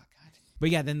 But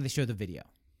yeah, then they show the video.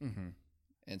 Mm-hmm.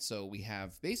 And so we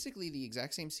have basically the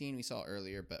exact same scene we saw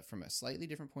earlier, but from a slightly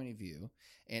different point of view.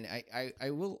 And I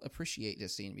will appreciate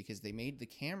this scene because they made the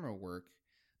camera work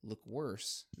look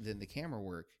worse than the camera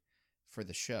work for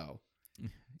the show.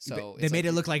 So They made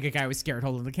it look like a guy was scared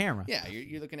holding the camera. Yeah,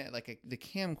 you're looking at like the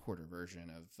camcorder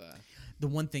version of. The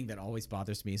one thing that always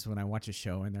bothers me is when I watch a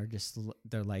show and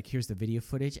they're like, here's the video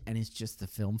footage, and it's just the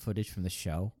film footage from the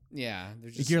show. Yeah,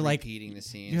 they're just You're like- repeating the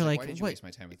scene. you're It's like, why did you what? waste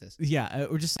my time with this? Yeah,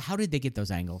 or just how did they get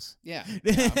those angles? Yeah,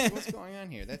 what's going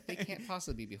on here? That they can't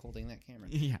possibly be holding that camera.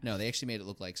 Yeah. No, they actually made it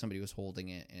look like somebody was holding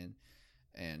it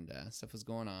and stuff was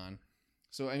going on.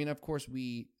 So I mean, of course,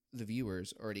 we the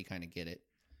viewers already kind of get it,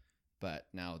 but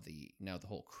now the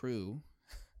whole crew.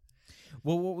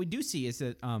 Well, what we do see is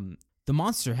that the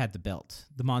monster had the belt,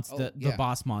 the monster, the yeah.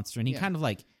 boss monster, and he Yeah. kind of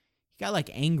like he got like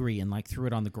angry and like threw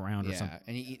it on the ground or Yeah, something.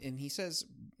 and he says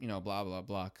blah blah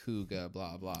blah Kuga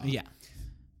blah blah. Yeah,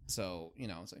 So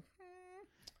it's like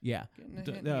yeah. getting a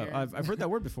D- hint no, here. I've heard that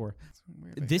word before. Where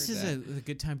have I This heard is that? a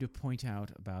good time to point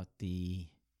out about the.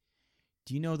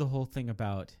 Do you know the whole thing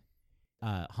about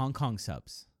Hong Kong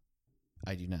subs?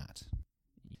 I do not.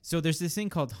 So there's this thing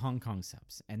called Hong Kong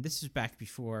subs, and this is back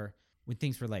before when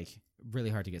things were like really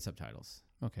hard to get subtitles.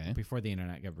 Okay. Before the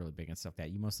internet got really big and stuff like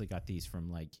that. You mostly got these from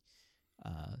like,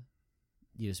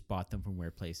 you just bought them from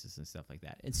weird places and stuff like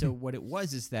that. And so what it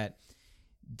was is that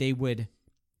they would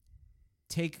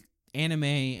take anime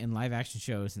and live action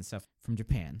shows and stuff from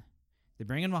Japan. They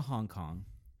bring them to Hong Kong.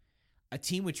 A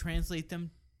team would translate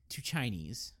them to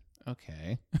Chinese,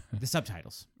 Okay. the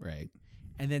subtitles. Right.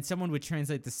 And then someone would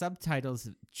translate the subtitles,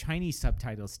 Chinese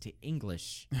subtitles, to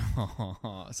English.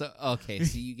 So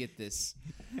you get this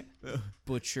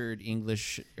butchered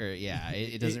English,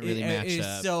 it doesn't really match It's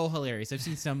up. so hilarious. I've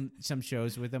seen some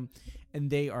shows with them, and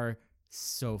they are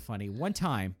so funny. One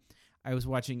time, I was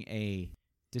watching a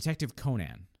Detective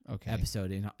Conan Okay.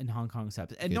 episode in Hong Kong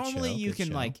subs, and Good normally show, you good can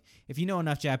show. like if you know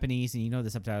enough Japanese and you know the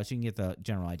subtitles, you can get the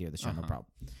general idea of the show, no Uh-huh. problem.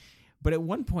 But at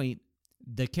one point,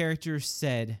 the character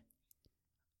said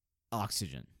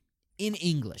oxygen in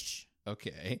English.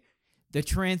 Okay. The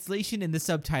translation in the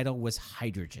subtitle was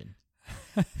hydrogen.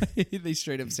 They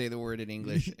straight up say the word in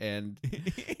English, and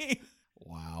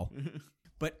wow.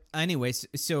 But anyways,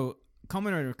 so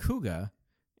Kamen Rider Kuga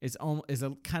is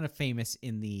a kind of famous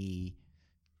in the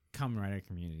Kamen Rider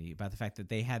community about the fact that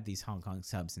they had these Hong Kong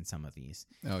subs in some of these,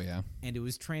 Oh yeah. and it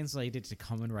was translated to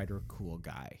Kamen Rider Cool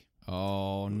Guy.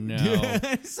 Oh no.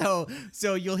 so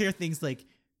you'll hear things like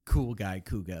Cool Guy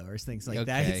Kuga or things like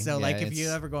that. Okay, So yeah, like if you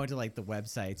it's- ever go into like the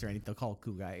websites or anything, they'll call it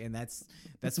Cool Guy, and that's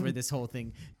where this whole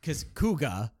thing, because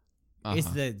Kuga is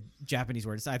Uh-huh. the Japanese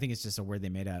word. So I think it's just a word they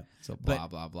made up. So but- blah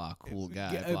blah blah. Cool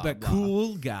guy. Yeah, blah, but blah.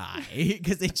 Cool Guy,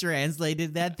 because they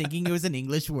translated that thinking it was an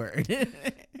English word.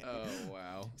 Oh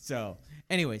wow. So,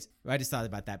 anyways, I just thought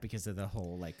about that because of the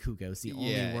whole like Kuga is the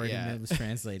only Yeah, word yeah. and it was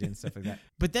translated and stuff like that.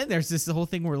 But then there's this whole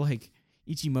thing where like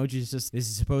each emoji is just this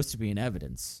is supposed to be an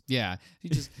evidence. Yeah. You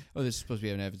just this is supposed to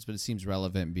be an evidence, but it seems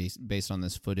relevant based on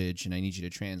this footage, and I need you to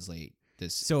translate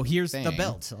this. So here's the thing.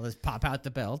 belt. So let's pop out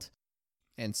the belt.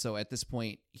 And so at this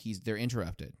point, they're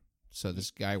interrupted. So this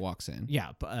guy walks in.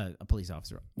 Yeah, a police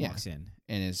officer Yeah. walks in.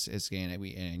 And is saying, I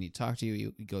need to talk to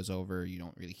you. He goes over. You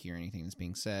don't really hear anything that's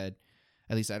being said.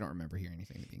 At least I don't remember hearing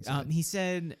anything that's being said. He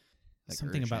said Like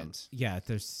something about urgent.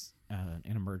 there's an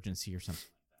emergency or something.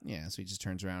 Yeah, so he just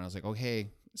turns around. I was like, okay,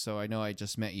 so I know I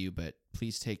just met you, but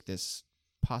please take this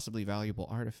possibly valuable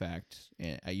artifact.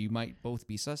 You might both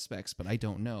be suspects, but I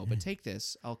don't know. But take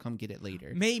this. I'll come get it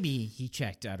later. Maybe he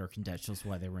checked out her credentials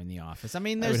while they were in the office. I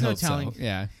mean, I there's would no hope so. telling.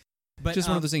 Yeah. But Just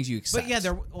one of those things you accept. But yeah,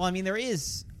 there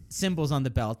is symbols on the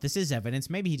belt. This is evidence.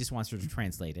 Maybe he just wants her to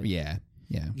translate it. Yeah.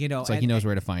 Yeah. You know, it's like he knows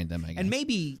where to find them, I guess. And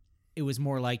maybe it was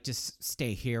more like just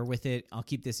stay here with it. I'll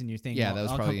keep this in your thing. Yeah, that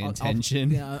was probably the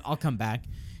intention. I'll come back.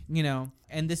 You know,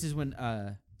 and this is when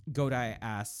Godai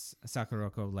asks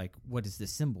Sakurako, like, what does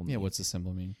this symbol mean? Yeah, what's the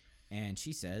symbol mean? And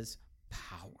she says,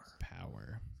 power.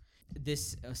 Power.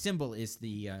 This symbol is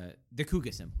the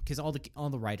Kuga symbol, because all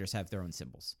the writers have their own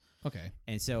symbols. Okay.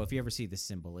 And so if you ever see this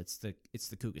symbol, it's the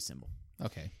Kuga symbol.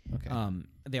 Okay.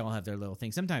 They all have their little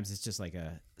thing. Sometimes it's just like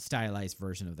a stylized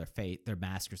version of their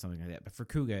mask or something like that. But for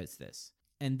Kuga, it's this.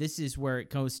 And this is where it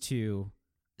goes to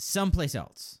someplace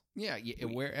else. Yeah,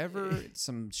 wherever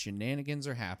some shenanigans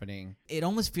are happening. It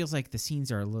almost feels like the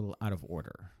scenes are a little out of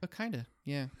order. Kind of.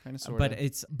 Yeah, kind of, sort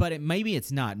of. But maybe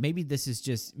it's not. Maybe this is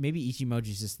just, maybe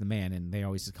Ichimoji's just the man and they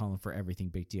always just call him for everything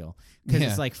big deal. Because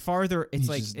it's like farther, it's He's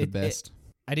like just the best.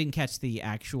 I didn't catch the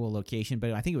actual location,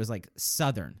 but I think it was like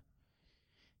southern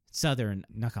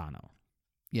Nakano.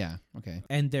 Yeah, okay.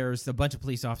 And there's a bunch of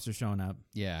police officers showing up.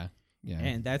 Yeah.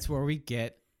 And that's where we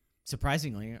get,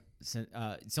 surprisingly,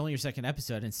 it's only your second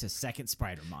episode, and it's the second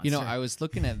spider monster. You know, I was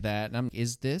looking at that, and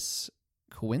is this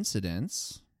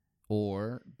coincidence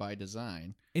or by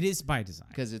design? It is by design.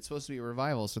 Because it's supposed to be a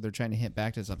revival, so they're trying to hit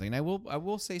back to something. And I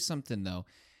will say something, though.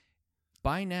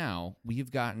 By now,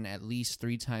 we've gotten at least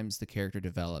 3 times the character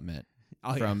development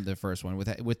from the first one,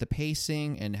 with the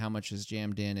pacing and how much is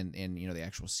jammed in, and you know, the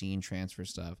actual scene transfer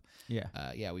stuff.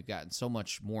 Yeah. We've gotten so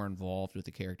much more involved with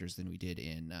the characters than we did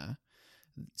in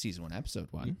season 1, episode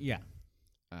 1. Yeah.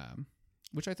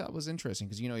 Which I thought was interesting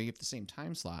because, you know, you have the same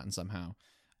time slot and somehow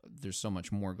there's so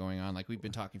much more going on. Like, we've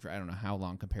been talking for I don't know how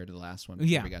long compared to the last one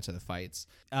before we got to the fights.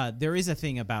 There is a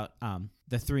thing about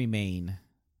the 3 main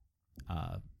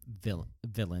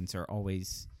villains are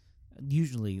always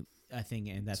usually a thing,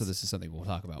 and that's... So this is something we'll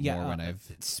talk about more when I've...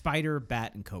 Spider,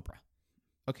 Bat, and Cobra.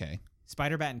 Okay.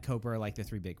 Spider, Bat, and Cobra are like the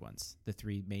 3 big ones, the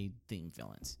 3 main theme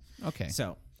villains. Okay.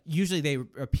 So usually they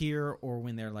appear, or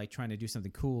when they're like trying to do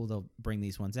something cool, they'll bring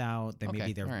these ones out.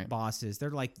 Maybe they're bosses.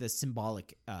 They're like the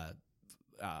symbolic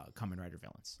Kamen Rider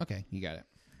villains. Okay, you got it.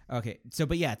 Okay, so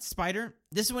but yeah, Spider.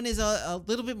 This one is a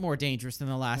little bit more dangerous than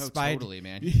the last Spider. Totally,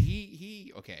 man.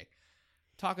 He okay.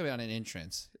 Talk about an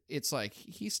entrance. It's like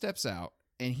he steps out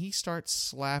and he starts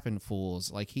slapping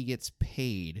fools like he gets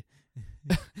paid.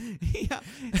 Yeah.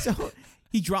 So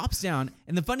he drops down,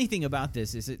 and the funny thing about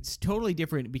this is it's totally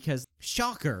different because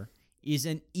Shocker is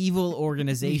an evil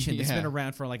organization that's been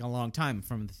around for like a long time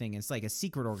from the thing. It's like a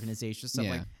secret organization. Stuff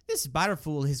like this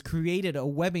Spider-Fool has created a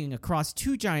webbing across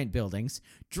 2 giant buildings,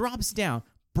 drops down,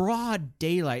 broad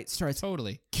daylight, starts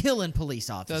killing police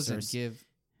officers. Doesn't give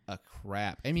a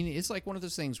crap. I mean, it's like one of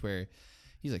those things where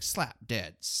he's like, slap,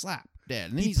 dead,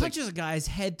 and then he punches a guy's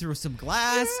head through some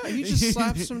glass. Yeah, he just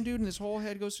slaps some dude and his whole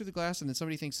head goes through the glass, and then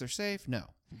somebody thinks they're safe. No,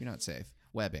 you're not safe.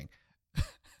 Webbing.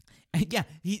 Yeah,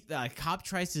 cop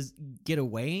tries to get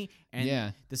away,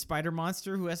 and the spider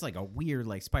monster, who has like a weird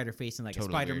like spider face and like a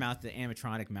spider mouth, the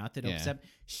animatronic mouth that opens up,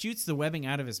 shoots the webbing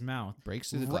out of his mouth, breaks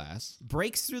through the glass,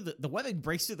 breaks through the webbing,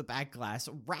 breaks through the back glass,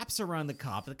 wraps around the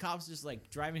cop. The cop's just like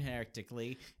driving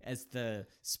hectically as the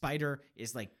spider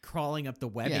is like crawling up the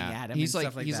webbing at him. He's and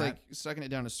like stuff like he's that. like sucking it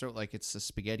down his throat like it's a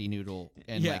spaghetti noodle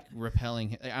and like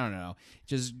repelling. I don't know,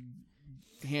 just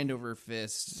hand over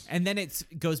fist. And then it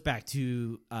goes back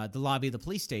to the lobby of the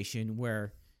police station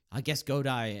where I guess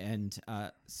Godai and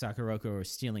Sakuroko are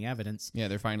stealing evidence. Yeah,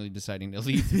 they're finally deciding to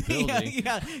leave the building.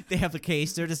 They have the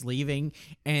case. They're just leaving.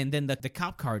 And then the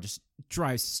cop car just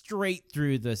drives straight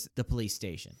through the police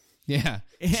station. Yeah.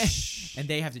 And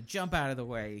they have to jump out of the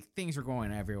way. Things are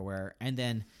going everywhere. And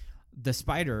then the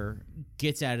spider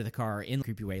gets out of the car in a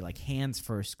creepy way, like hands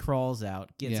first, crawls out,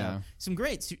 gets out. Some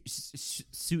great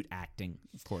suit acting,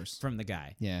 of course, from the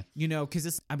guy. Yeah, you know, because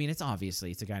it's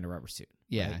obviously it's a guy in a rubber suit.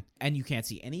 Yeah, right? And you can't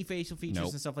see any facial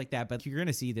features and stuff like that. But you're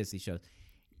gonna see this. He shows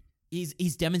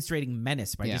he's demonstrating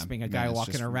menace by just being a guy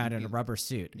walking around in a rubber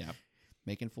suit. Yeah,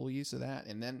 making full use of that.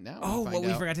 And then now, what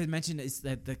we forgot to mention is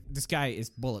that this guy is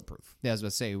bulletproof. Yeah, I was about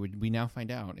to say, we now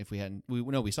find out if we hadn't.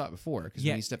 We saw it before because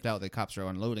when he stepped out, the cops are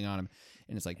unloading on him,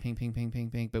 and it's like ping, ping, ping, ping,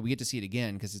 ping. But we get to see it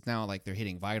again because it's now like they're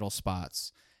hitting vital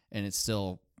spots, and it's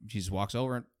still he just walks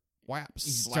over and whaps,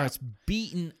 starts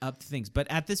beating up things. But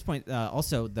at this point,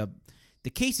 also the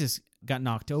cases got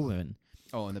knocked open.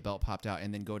 Oh, and the belt popped out,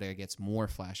 and then Godai gets more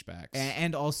flashbacks.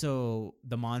 And also,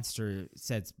 the monster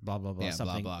says blah, blah, blah,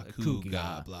 something. Blah, blah,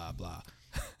 Kuga, blah, blah.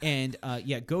 And,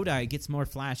 Godai gets more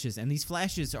flashes, and these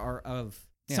flashes are of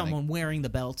someone wearing the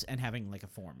belt and having, like, a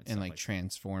form. And like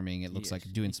transforming. It looks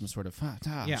like doing some sort of... Looks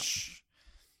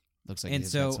like and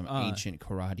he's got some ancient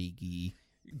karate gi.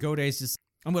 Godai's just,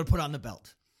 I'm going to put on the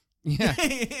belt. Yeah,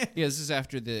 this is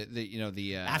after the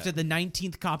after the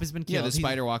 19th cop has been killed. Yeah, the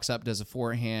spider walks up, does a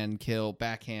forehand kill,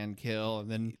 backhand kill,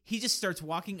 and then he just starts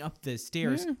walking up the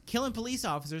stairs, killing police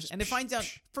officers, and it finds out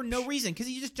for no reason because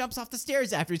he just jumps off the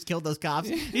stairs after he's killed those cops.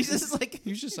 He's just like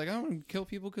I want to kill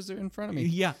people because they're in front of me.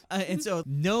 Yeah, and so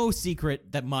no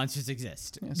secret that monsters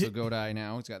exist. Yeah, so Godai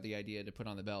now has got the idea to put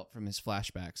on the belt from his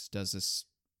flashbacks. Does this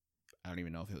I don't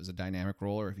even know if it was a dynamic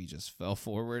roll or if he just fell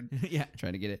forward Yeah.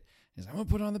 trying to get it. He's like, I'm going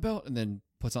to put on the belt, and then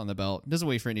puts on the belt. Doesn't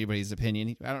wait for anybody's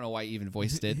opinion. I don't know why he even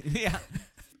voiced it. Yeah.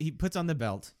 He puts on the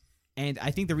belt. And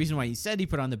I think the reason why he said he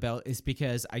put on the belt is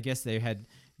because I guess they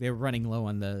were running low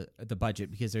on the budget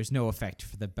because there's no effect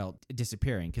for the belt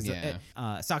disappearing. Because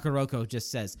Sakuroko just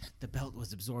says the belt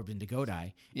was absorbed into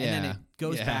Godai, and then it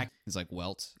goes back. It's like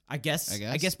welt. I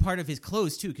guess part of his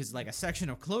clothes too, because like a section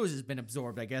of clothes has been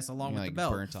absorbed. I guess along with like the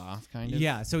belt, burnt off, kind of.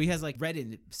 Yeah, so he has like red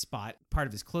in spot. Part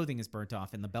of his clothing is burnt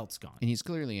off, and the belt's gone. And he's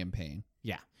clearly in pain.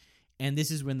 Yeah. And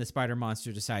this is when the spider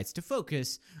monster decides to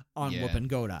focus on whooping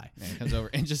Godai. And he comes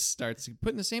over and just starts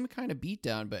putting the same kind of beat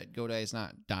down, but Godai is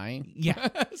not dying. Yeah.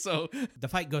 So the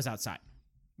fight goes outside.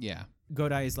 Yeah.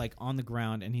 Godai is like on the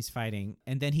ground and he's fighting.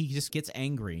 And then he just gets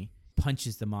angry,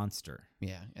 punches the monster.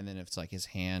 Yeah. And then it's like his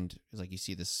hand is like you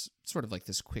see this sort of like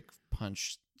this quick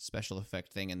punch special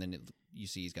effect thing. And then you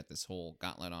see he's got this whole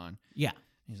gauntlet on. Yeah.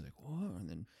 And he's like, whoa. And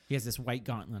then he has this white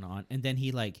gauntlet on. And then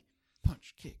he like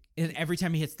punch, kick. And every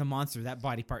time he hits the monster, that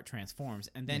body part transforms,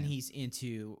 and then he's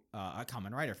into a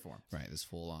Kamen Rider form. Right, this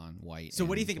full-on white. So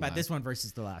what do you think about this one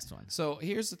versus the last one? So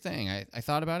here's the thing. I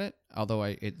thought about it, although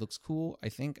it looks cool. I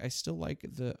think I still like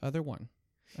the other one.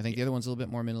 I think the other one's a little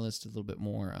bit more minimalist, a little bit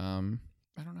more,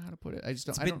 I don't know how to put it. I just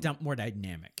don't. It's a bit more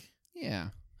dynamic. Yeah.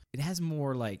 It has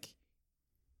more like,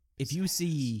 if you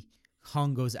see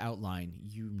Hongo's outline,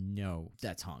 you know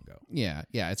that's Hongo. Yeah,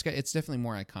 it's definitely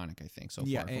more iconic, I think, so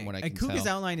far from what I can tell. And Kuga's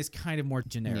outline is kind of more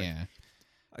generic.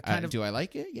 Yeah. Do I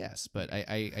like it? Yes, but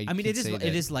I mean, it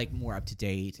is like more up to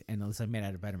date and it's like made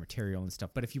out of better material and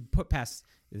stuff. But if you put past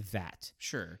that,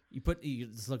 sure, you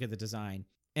just look at the design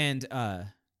and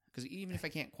because even if I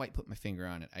can't quite put my finger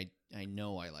on it, I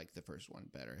know I like the first one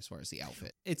better as far as the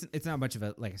outfit. It's not much of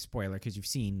a spoiler because you've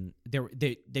seen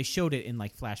they showed it in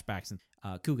like flashbacks and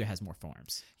Kuga has more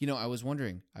forms. You know, I was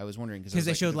wondering because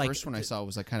they showed the first one I saw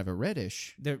was like kind of a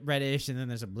reddish. The reddish, and then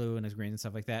there's a blue and a green and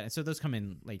stuff like that. And so those come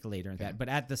in like later in that. But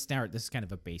at the start, this is kind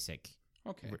of a basic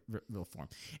real form.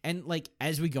 And like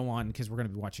as we go on, because we're going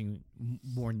to be watching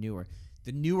more newer,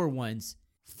 the newer ones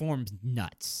forms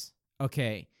nuts.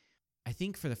 Okay. I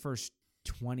think for the first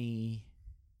 20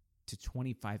 to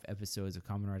 25 episodes of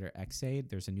Kamen Rider Ex-Aid,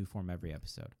 there's a new form every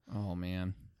episode. Oh,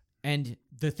 man. And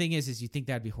the thing is you think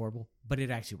that'd be horrible, but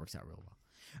it actually works out real well.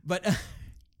 But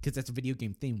because that's a video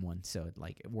game theme one, so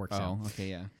it works out. Oh, okay,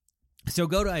 yeah. So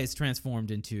Godai is transformed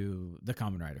into the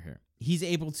Kamen Rider here. He's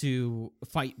able to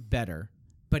fight better,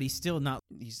 but he's still not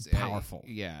powerful.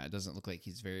 Yeah, it doesn't look like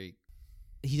he's very...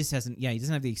 He just hasn't. Yeah, he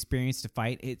doesn't have the experience to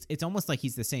fight. It's almost like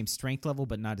he's the same strength level,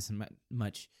 but not as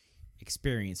much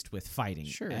experienced with fighting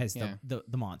as the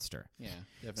monster. Yeah,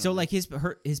 definitely. So like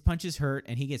his punches hurt,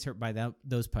 and he gets hurt by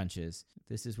those punches.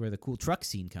 This is where the cool truck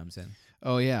scene comes in.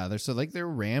 Oh yeah, they're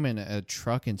ramming a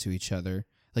truck into each other.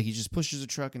 Like he just pushes a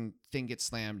truck and thing gets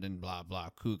slammed and blah blah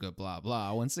Kuga blah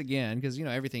blah once again because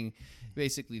everything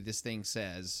basically this thing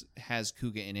says has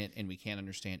Kuga in it and we can't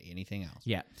understand anything else.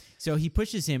 Yeah, so he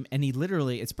pushes him and he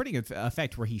literally it's pretty good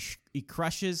effect where he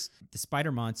crushes the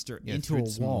spider monster into a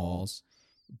wall.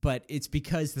 But it's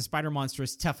because the spider monster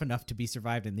is tough enough to be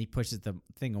survived and he pushes the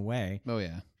thing away. Oh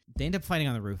yeah. They end up fighting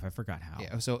on the roof. I forgot how.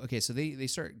 Yeah. So they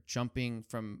start jumping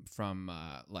from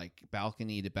like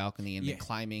balcony to balcony and then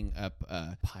climbing up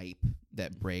a pipe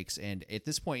that breaks. And at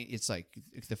this point, it's like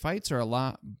the fights are a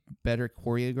lot better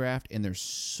choreographed, and there's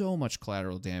so much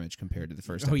collateral damage compared to the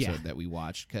first episode that we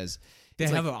watched because they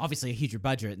have obviously a huger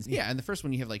budget. Yeah, and the first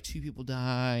one you have like 2 people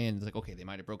die, and it's like okay, they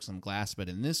might have broke some glass, but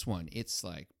in this one, it's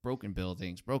like broken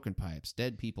buildings, broken pipes,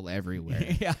 dead people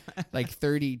everywhere. Yeah, like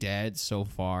 30 dead so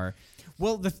far.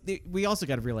 Well, we also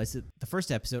got to realize that the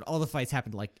first episode, all the fights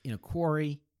happened like in a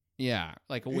quarry. Yeah,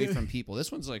 like away from people.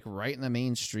 This one's like right in the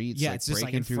main streets. Yeah, like it's just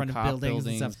like in front of buildings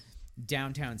and stuff,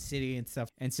 downtown city and stuff.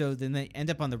 And so then they end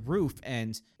up on the roof,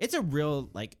 and it's a real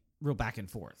back and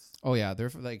forth. Oh yeah,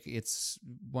 they're like it's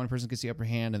one person gets the upper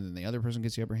hand, and then the other person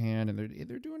gets the upper hand, and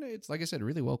they're doing it. It's like I said,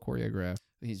 really well choreographed.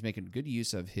 He's making good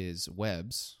use of his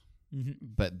webs. Mm-hmm.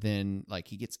 But then, like,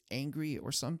 he gets angry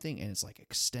or something, and it's like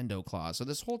extendo claws. So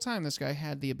this whole time, this guy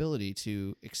had the ability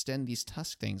to extend these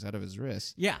tusk things out of his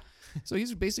wrist. Yeah. So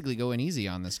he's basically going easy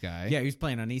on this guy. Yeah, he's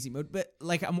playing on easy mode. But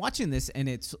like, I'm watching this, and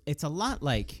it's a lot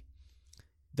like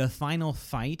the final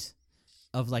fight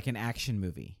of like an action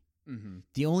movie. Mm-hmm.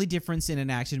 The only difference in an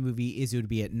action movie is it would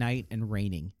be at night and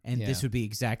raining, and this would be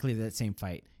exactly that same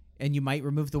fight. And you might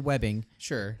remove the webbing.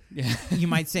 Sure. Yeah. You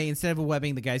might say instead of a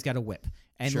webbing, the guy's got a whip.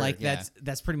 And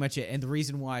that's pretty much it. And the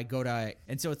reason why Godai,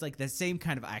 and so it's like the same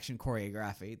kind of action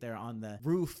choreography. They're on the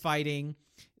roof fighting.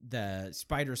 The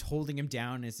spider's holding him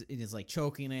down. It is like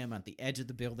choking him at the edge of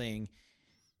the building.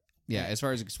 Yeah, as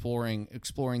far as exploring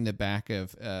the back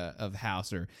of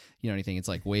house or anything, it's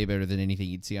like way better than anything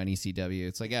you'd see on ECW.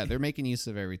 It's like they're making use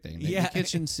of everything. The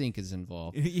kitchen sink is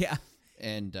involved. Yeah,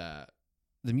 and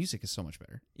the music is so much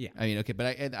better. Yeah, I mean, okay,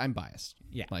 but I'm biased.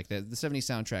 Yeah, like the 70s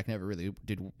soundtrack never really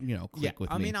did click with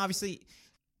me. I mean, obviously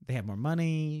they have more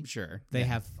money. Sure, they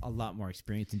have a lot more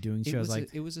experience in doing shows.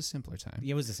 It was a simpler time.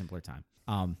 It was a simpler time.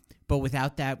 But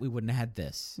without that, we wouldn't have had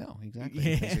this. No, exactly.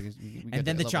 Yeah. And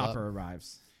then the chopper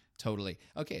arrives. Totally.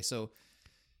 Okay, so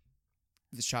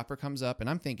the chopper comes up, and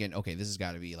I'm thinking, okay, this has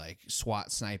got to be like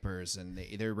SWAT snipers, and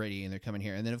they're ready, and they're coming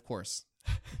here. And then, of course,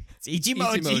 it's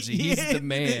Ichimoji. He's the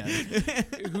man.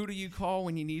 Who do you call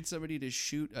when you need somebody to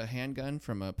shoot a handgun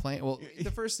from a plane? Well,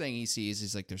 the first thing he sees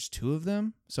is like there's two of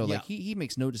them. So like he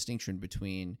makes no distinction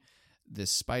between this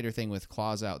spider thing with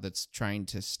claws out that's trying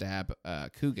to stab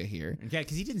Kuga here. Yeah,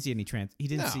 because he didn't see any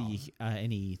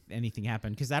see anything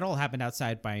happen, because that all happened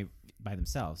outside by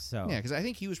themselves. So yeah, because I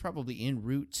think he was probably en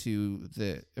route to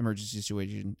the emergency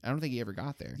situation. I don't think he ever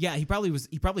got there. Yeah, he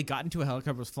probably got into a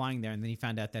helicopter, was flying there, and then he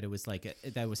found out that it was like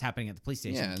that was happening at the police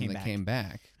station. Yeah, and came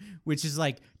back, which is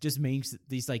like just makes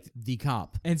these like the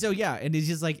cop. And so yeah, and he's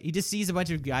just like he just sees a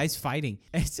bunch of guys fighting,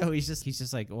 and so he's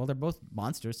just like, well, they're both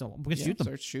monsters, so I'm gonna shoot them.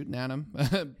 Starts shooting at them.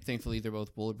 Thankfully, they're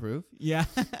both bulletproof. Yeah,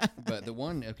 but the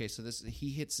one, okay, so he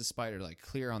hits the spider like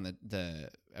clear on the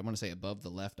I want to say above the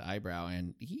left eyebrow,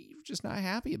 and he was just not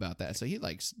happy about that. So he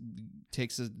like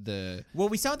takes the. Well,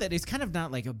 we saw that it's kind of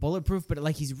not like a bulletproof, but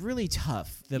like he's really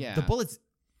tough. The bullets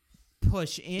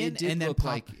push in, it did and then look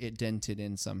like it dented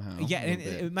in somehow. Yeah, and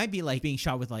it might be like being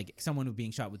shot with like someone who's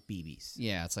being shot with BBs.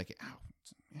 Yeah, it's like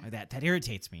ow. That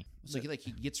irritates me. So he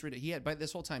gets rid of. He had by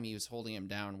this whole time he was holding him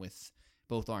down with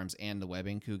both arms and the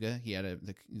webbing. Kuga, he had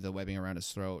the webbing around his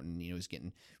throat, and he was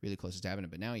getting really close to stabbing him.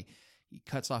 But now he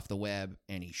cuts off the web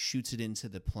and he shoots it into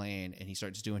the plane, and he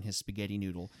starts doing his spaghetti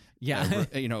noodle,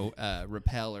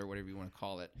 rappel or whatever you want to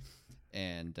call it.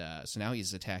 And so now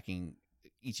he's attacking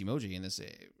Ichimoji in this.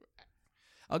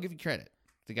 I'll give you credit.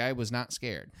 The guy was not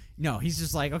scared. No, he's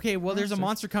just like, okay, well, there's a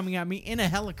monster coming at me in a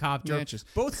helicopter. Yeah,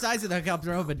 both sides of the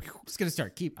helicopter open. I'm just gonna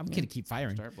keep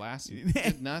firing. Start blasting.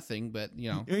 Did nothing, but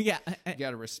yeah, you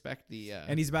gotta respect the.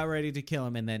 And he's about ready to kill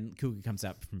him, and then Kuga comes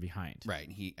up from behind. Right.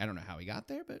 I don't know how he got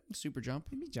there, but super jump.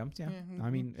 He jumped. Yeah. I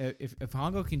mean, if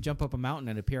Hongo can jump up a mountain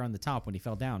and appear on the top when he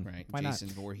fell down, right? Why Jason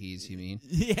not? Voorhees, you mean?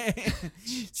 Yeah.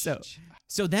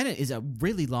 So then it is a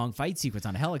really long fight sequence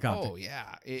on a helicopter. Oh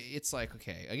yeah, it's like,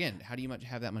 okay, again, how do you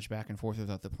have that much back and forth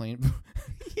without the plane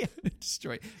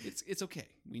destroyed? It's okay.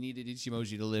 We needed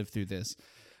Ichimoji to live through this.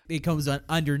 It comes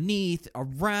underneath,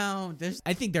 around.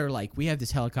 I think they're like, we have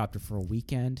this helicopter for a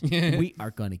weekend. We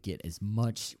are going to get as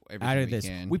much out of this.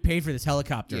 We paid for this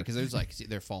helicopter. Yeah, because there's like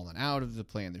they're falling out of the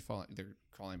plane. They're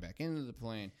crawling back into the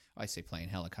plane. I say plane,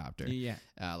 helicopter. Yeah,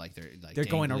 they're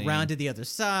going around to the other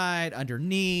side,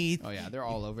 underneath. Oh yeah, they're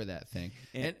all over that thing.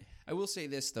 And I will say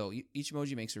this though,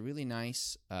 Ichimoji makes a really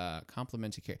nice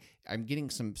complimentary character. I'm getting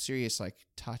some serious like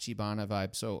Tachibana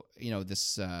vibe. So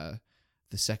this the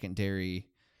secondary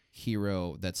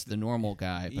hero that's the normal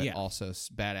guy, but also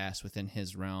badass within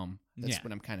his realm. That's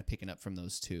what I'm kind of picking up from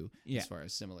those two as far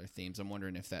as similar themes. I'm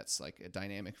wondering if that's like a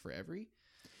dynamic for every.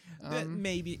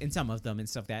 Maybe in some of them and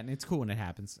stuff and it's cool when it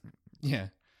happens. Yeah.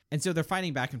 And so they're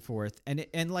fighting back and forth,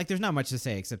 and like there's not much to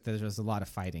say except that there's a lot of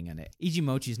fighting in it.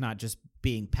 Ichimochi's not just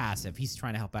being passive; he's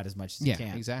trying to help out as much as he can.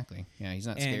 Yeah, exactly. Yeah, he's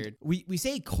not scared. We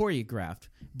say choreographed,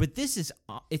 but this is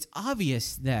it's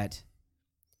obvious that,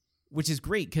 which is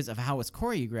great because of how it's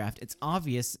choreographed. It's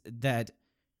obvious that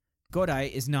Godai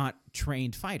is not a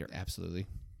trained fighter. Absolutely.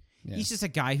 Yeah. He's just a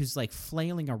guy who's like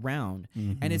flailing around,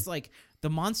 and it's like the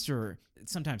monster.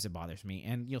 Sometimes it bothers me,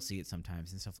 and you'll see it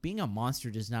sometimes and stuff. Being a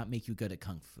monster does not make you good at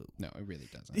kung fu. No, it really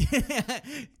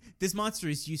doesn't. This monster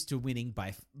is used to winning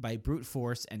by brute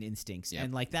force and instincts,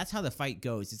 and like that's how the fight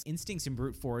goes. It's instincts and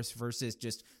brute force versus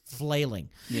just flailing.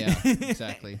 Yeah,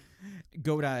 exactly.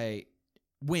 Godai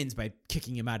wins by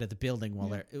kicking him out of the building while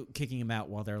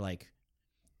they're like.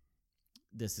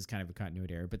 This is kind of a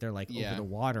continuity error, but they're like over the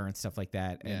water and stuff like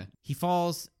that. And he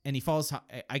falls.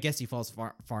 I guess he falls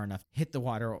far enough, hit the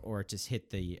water or just hit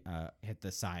the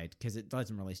side because it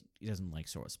doesn't like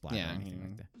sort of splatter or anything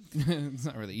like that. It's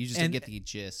not really. You just get the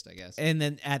gist, I guess. And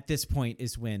then at this point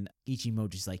is when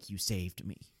Ichimoji's like, "You saved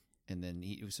me." And then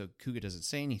so Kuga doesn't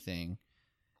say anything.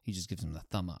 He just gives him the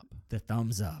thumb up. The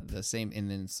thumbs up. The same,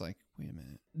 and then it's like, wait a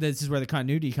minute. This is where the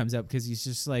continuity comes up because he's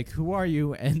just like, "Who are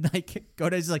you?" And like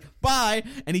Godai's like, "Bye,"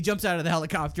 and he jumps out of the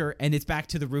helicopter, and it's back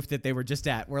to the roof that they were just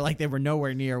at, where like they were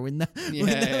nowhere near when the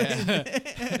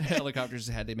helicopters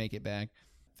had to make it back.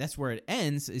 that's where it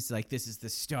ends. It's like this is the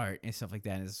start and stuff like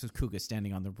that. And this was Kuga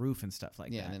standing on the roof and stuff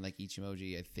like Yeah, that. and then like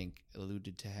Ichimoji, I think,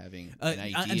 alluded to having an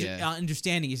idea.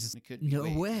 Understanding is just It could be, no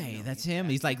wait, way. no, that's is him.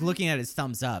 that He's like guy? looking at his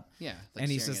thumbs up, Yeah, and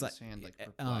he's just staring like, at his hand,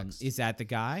 like perplexed. "Is that the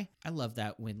guy?" I love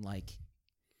that when like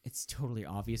it's totally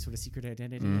obvious what a secret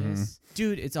identity Mhm. is,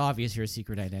 dude. It's obvious your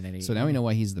secret identity. So now we know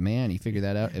why he's the man. He figured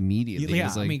that out immediately. Yeah,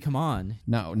 He's like, I mean, come on.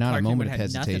 not a Clark moment Kent of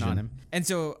had nothing hesitation. on him. And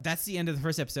so that's the end of the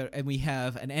first episode, and we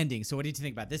have an ending. So what did you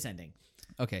think about this ending?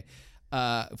 Okay.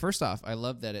 First off, I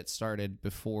love that it started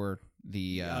before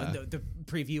the The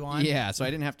preview on. yeah, so I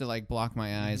didn't have to like block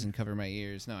my eyes and cover my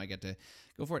ears. No, I get to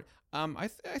go for it. I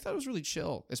thought it was really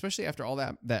chill, especially after all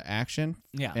that action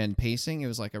Yeah. and pacing. It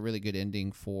was like a really good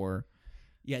ending for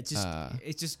Yeah, it's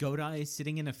just Godai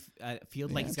sitting in a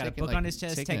field like Yeah, he's got a taking, book like, on his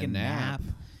chest, taking taking a a nap.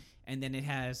 nap. And then it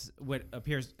has what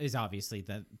appears is obviously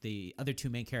the other two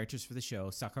main characters for the show,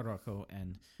 Sakurako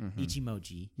and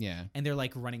Ichimoji. yeah. And they're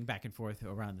like running back and forth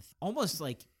around almost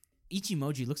like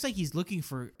Ichimoji looks like he's looking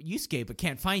for Yusuke but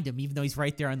can't find him even though he's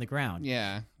right there on the ground.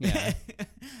 Yeah, yeah,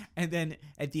 And then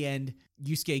at the end,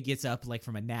 Yusuke gets up like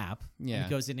from a nap. Yeah. And he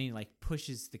goes in and he like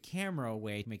pushes the camera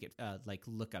away to make it like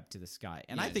look up to the sky.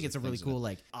 And Yeah, I think it's it's a like really things cool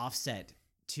like offset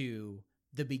to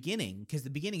the beginning, because the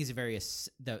beginning is a very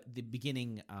the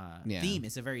beginning Yeah. theme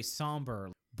is a very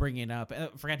somber, bringing up. I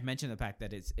forgot to mention the fact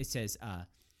that it says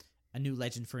a new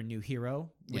legend for a new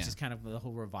hero, which Yeah. is kind of the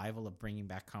whole revival of bringing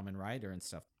back Kamen Rider and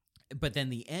stuff. But then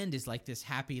the end is like this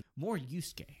happy, more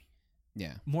Yusuke,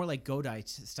 yeah. more like Godai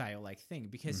style like thing,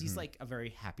 because he's Mhm. like a very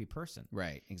happy person.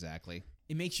 Right, exactly.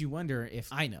 It makes you wonder if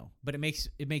I know, but it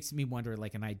makes me wonder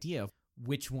like an idea of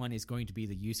which one is going to be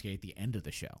the Yusuke at the end of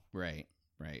the show. Right,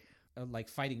 right. Like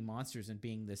fighting monsters and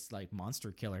being this like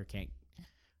monster killer can't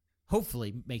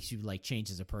hopefully makes you like change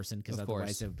as a person, because Of otherwise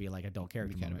course. it would be like adult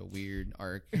character Kind of a moment. weird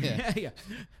arc. Yeah, Yeah.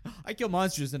 I kill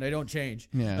monsters and I don't change.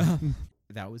 yeah.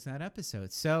 That was that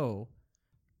episode. So,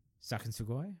 Saken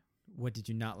Sugoi, what did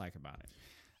you not like about it?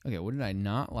 Okay, what did I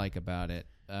not like about it?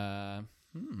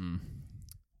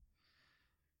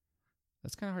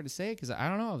 That's kind of hard to say because I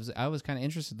don't know. I was kind of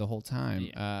interested the whole time.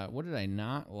 What did I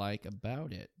not like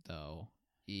about it though?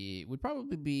 It would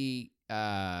probably be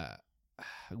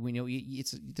we know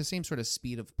it's the same sort of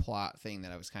speed of plot thing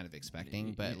that I was kind of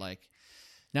expecting, but like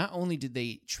not only did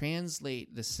they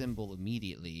translate the symbol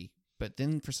immediately, but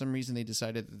then for some reason they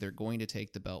decided that they're going to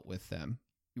take the belt with them,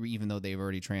 even though they've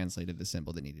already translated the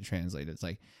symbol that needed translated. It's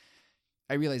like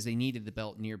I realized they needed the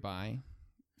belt nearby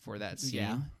for that scene.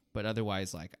 Yeah. But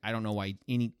otherwise, like, I don't know why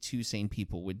any two sane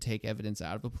people would take evidence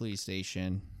out of a police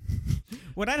station.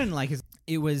 What I didn't like is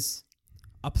it was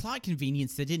a plot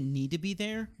convenience that didn't need to be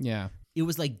there. Yeah. It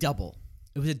was like double.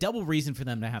 It was a double reason for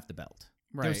them to have the belt.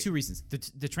 Right. There was two reasons.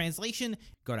 The translation,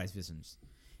 Godai's visions.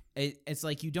 It's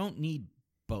like you don't need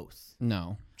both.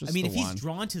 No. Just I mean, the if he's one.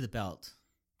 drawn to the belt,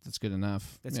 That's good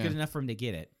enough. that's Yeah. good enough for him to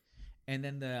get it. And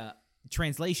then the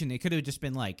translation, it could have just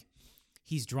been like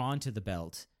he's drawn to the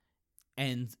belt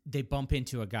and they bump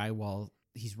into a guy while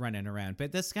he's running around.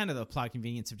 But that's kind of the plot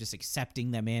convenience of just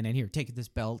accepting them in and here, take this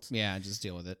belt. Yeah, just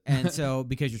deal with it. And so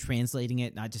because you're translating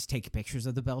it, not just take pictures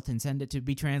of the belt and send it to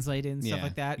be translated and stuff Yeah,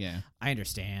 like that. yeah. I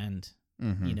understand.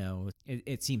 Mhm. You know,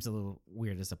 it seems a little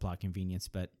weird as a plot convenience,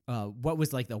 but what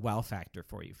was like the wow factor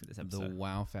for you for this The episode?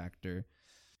 wow factor.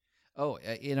 Oh,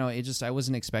 it just, I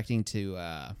wasn't expecting to,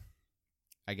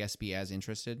 I guess, be as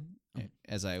interested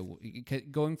as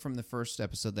going from the first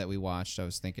episode that we watched. I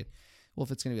was thinking, well,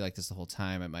 if it's going to be like this the whole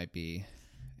time, it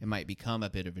might become a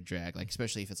bit of a drag, like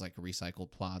especially if it's like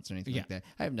recycled plots or anything like that.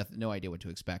 I have no idea what to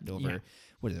expect over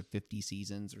what is it, 50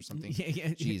 seasons or something. Yeah.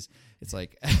 Jeez, it's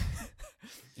like, and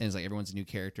it's like everyone's a new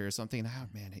character or something. Oh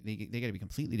man, they got to be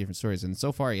completely different stories. And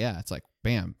so far, yeah, it's like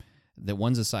bam, the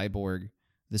one's a cyborg,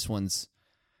 this one's,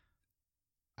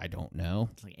 I don't know.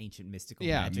 It's like ancient mystical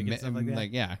magic and stuff like that.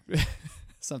 yeah,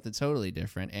 something totally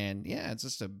different. And yeah, it's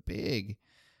just a big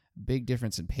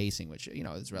difference in pacing, which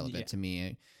is relevant to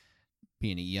me,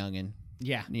 being a youngin.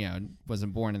 Yeah.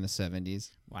 Wasn't born in the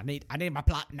 70s. Well, I need my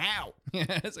plot now. Yeah,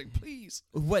 it's like, please.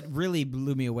 What really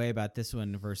blew me away about this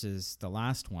one versus the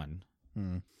last one,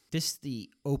 the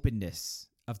openness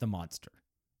of the monster.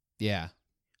 Yeah.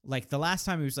 Like the last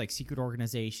time it was like secret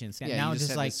organizations. Yeah, now you it's just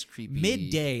just had like this creepy-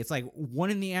 midday. It's like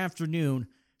 1 p.m.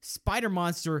 Spider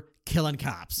monster killing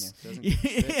cops.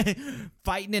 Yeah,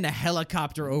 Fighting in a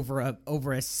helicopter over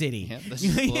a city. Yeah, let's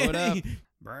just blow it up.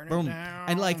 Burn Boom. it down.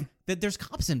 And like there's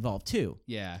cops involved too.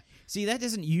 Yeah. See, that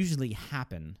doesn't usually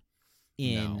happen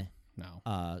in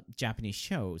No. Japanese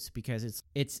shows because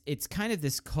it's kind of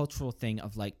this cultural thing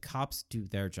of like cops do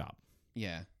their job.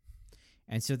 Yeah.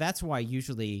 And so that's why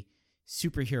usually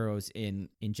superheroes in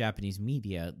Japanese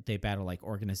media, they battle like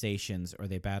organizations or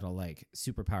they battle like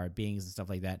superpowered beings and stuff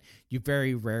like that. You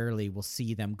very rarely will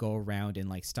see them go around and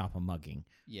like stop a mugging.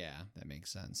 Yeah, that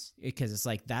makes sense. Because it's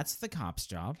like, that's the cop's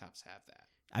job. Cops have that.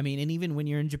 I mean, and even when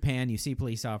you're in Japan, you see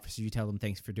police officers, you tell them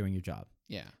thanks for doing your job.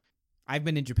 Yeah. I've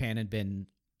been in Japan and been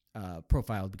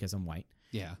profiled because I'm white.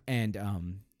 Yeah. And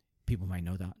people might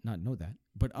not know that.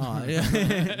 But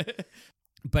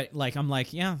but like, I'm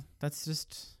like, yeah, that's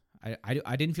just,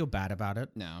 I didn't feel bad about it.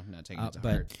 No, not taking it to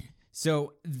heart.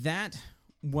 So that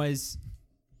was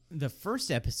the first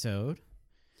episode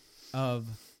of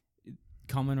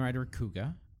Kamen Rider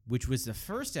Kuga, which was the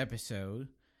first episode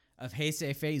of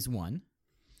Heisei Phase 1.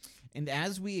 And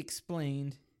as we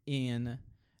explained in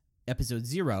episode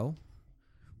 0,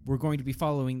 we're going to be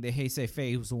following the Heisei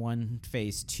Phase 1,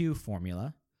 Phase 2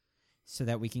 formula so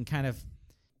that we can kind of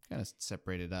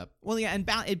separate it up. Well, yeah, and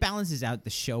it balances out the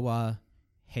Showa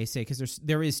Heisei because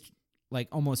there is like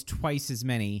almost twice as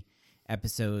many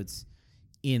episodes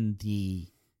in the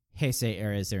Heisei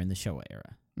era as there in the Showa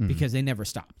era because they never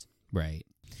stopped. Right.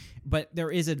 But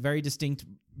there is a very distinct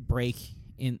break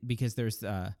in because there's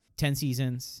 10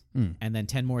 seasons and then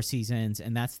 10 more seasons,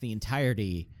 and that's the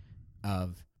entirety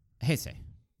of Heisei.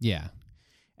 Yeah.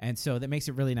 And so that makes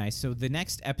it really nice. So the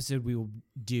next episode we will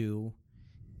do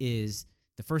is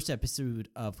the first episode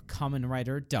of Kamen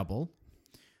Rider Double,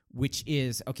 which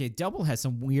is, okay, Double has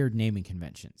some weird naming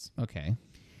conventions. Okay.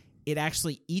 It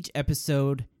actually, each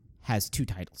episode has 2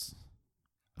 titles.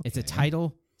 Okay. It's a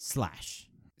title /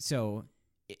 So,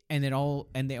 and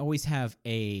they always have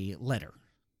a letter.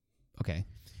 Okay.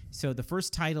 So the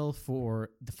first title for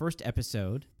the first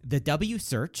episode, The W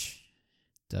Search.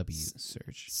 W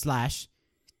Search. /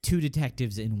 2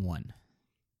 detectives in 1.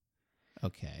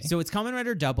 Okay. So it's Kamen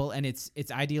Rider Double, and it's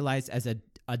idealized as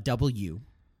a W.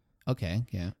 Okay,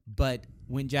 yeah. But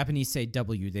when Japanese say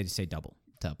W, they just say double.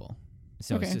 Double.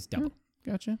 So it's just double.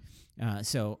 Gotcha.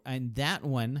 And that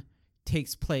one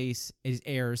takes place, it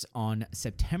airs on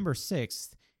September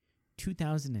 6th,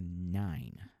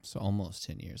 2009. So almost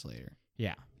 10 years later.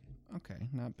 Yeah. Okay,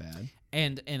 not bad.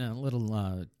 And in a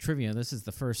little trivia, this is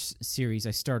the first series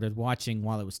I started watching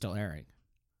while it was still airing.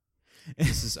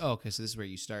 This is so this is where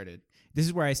you started. This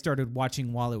is where I started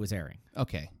watching while it was airing.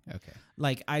 Okay.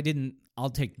 Like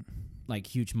I'll take like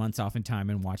huge months off in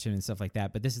time and watch it and stuff like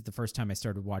that, but this is the first time I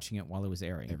started watching it while it was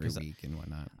airing. Every week and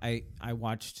whatnot. I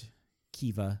watched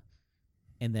Kiva,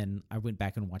 and then I went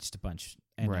back and watched a bunch,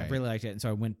 and I really liked it, and so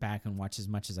I went back and watched as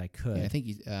much as I could. Yeah, I think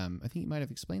you might have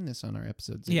explained this on our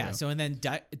episodes. Ago. Yeah. So and then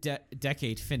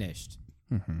Decade finished,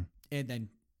 and then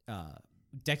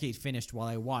Decade finished while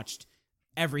I watched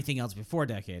everything else before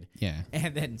Decade. Yeah.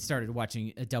 And then started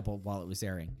watching a Double while it was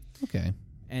airing. Okay.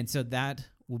 And so that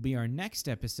will be our next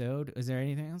episode. Is there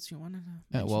anything else you wanted to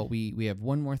mention? Well, we have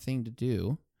one more thing to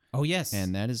do. Oh, yes.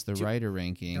 And that is the writer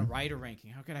ranking. The writer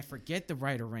ranking. How could I forget the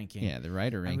writer ranking? Yeah, the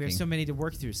writer ranking. We have so many to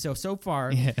work through. So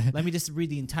far, let me just read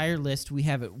the entire list. We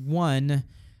have at 1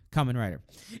 Kamen Rider.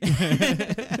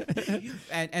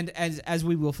 and as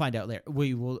we will find out later,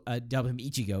 we will dub him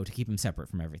Ichigo to keep him separate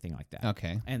from everything like that.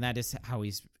 Okay. And that is how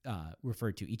he's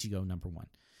referred to, Ichigo number 1.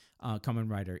 Kamen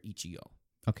Rider Ichigo.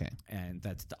 Okay. And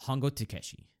that's the Hongo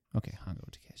Takeshi. Okay, Hongo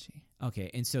Takeshi.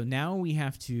 Okay, and so now we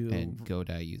have to... And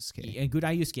Godai Yusuke. And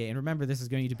Godai Yusuke. And remember, this is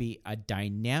going to be a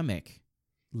dynamic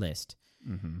list.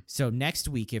 Mm-hmm. So next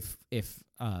week, if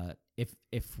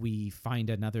we find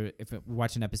if we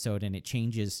watch an episode and it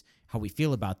changes how we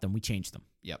feel about them, we change them.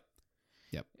 Yep.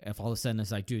 If all of a sudden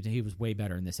it's like, dude, he was way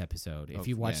better in this episode. If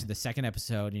you watch the second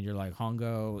episode and you're like,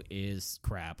 Hongo is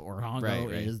crap or Hongo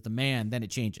is the man, then it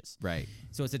changes. Right.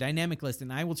 So it's a dynamic list,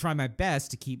 and I will try my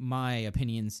best to keep my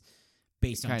opinions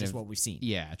based on just what we've seen.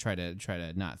 Yeah, try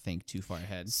to not think too far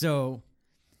ahead. So,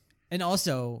 and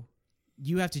also,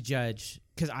 you have to judge,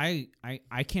 because I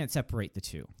can't separate the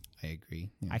two. I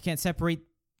agree. Yeah. I can't separate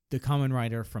the Kamen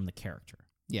Rider from the character.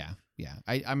 Yeah.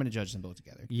 I'm going to judge them both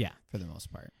together. Yeah. For the most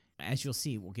part. As you'll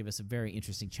see, will give us a very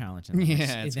interesting challenge.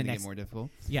 It's going to get more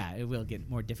difficult. Yeah, it will get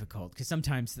more difficult, because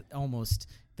sometimes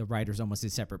the writer's almost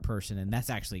a separate person, and that's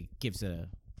actually gives a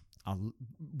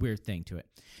weird thing to it.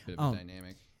 Bit of a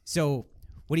dynamic. So,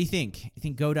 what do you think? You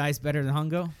think Godai's better than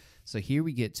Hongo? So here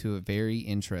we get to a very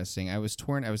interesting... I was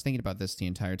thinking about this the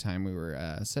entire time we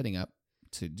were setting up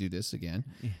to do this again.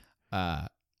 Yeah.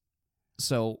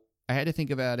 So I had to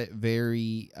think about it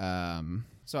very...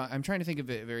 So I'm trying to think of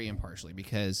it very impartially,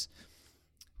 because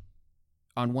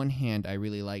on one hand, I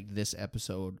really liked this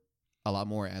episode a lot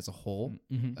more as a whole,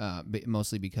 but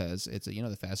mostly because it's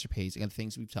the faster pacing and the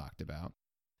things we've talked about.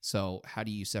 So how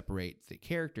do you separate the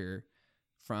character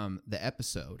from the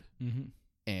episode?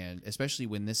 and especially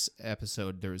when this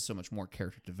episode there was so much more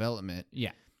character development.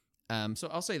 Yeah. So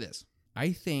I'll say this: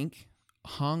 I think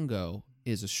Hongo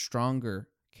is a stronger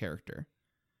character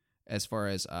as far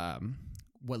as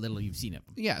What little you've seen of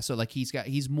him. yeah. So like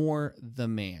he's more the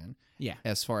man Yeah.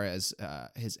 as far as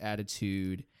his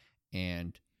attitude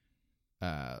and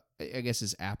I guess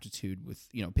his aptitude with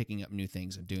picking up new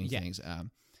things and doing things.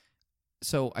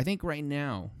 So I think right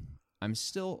now I'm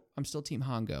still Team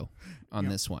Hongo on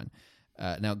this one.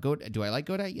 Now, do I like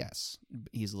Godai? Yes.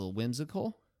 He's a little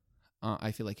whimsical.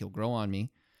 I feel like he'll grow on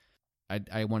me.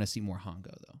 I want to see more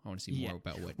Hongo, though. I want to see more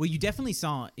about what... Well, you definitely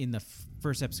saw in the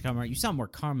first episode, Kamen Rider, you saw more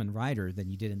Kamen Rider than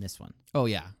you did in this one. Oh,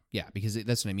 yeah. Yeah, because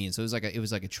that's what I mean. So it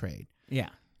was like a trade. Yeah.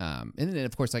 And then,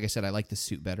 of course, like I said, I like the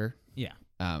suit better. Yeah.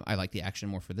 I like the action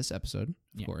more for this episode,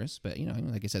 of course. But,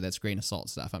 like I said, that's grain of salt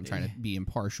stuff. I'm trying to be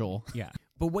impartial. Yeah.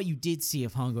 But what you did see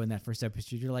of Hongo in that first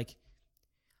episode, you're like,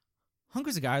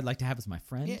 Hongo's a guy I'd like to have as my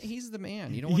friend. Yeah, he's the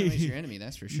man. You don't want to make your enemy,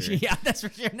 that's for sure. Yeah, that's for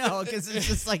sure. No, because it's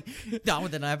just like, no,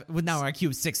 with now our IQ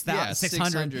is 600.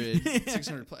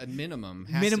 600 minimum.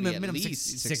 Has to be at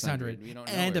least 600. We don't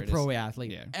know and a where it pro is.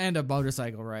 athlete. Yeah. And a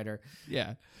motorcycle rider.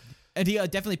 Yeah. And he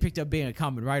definitely picked up being a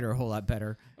Kamen Rider a whole lot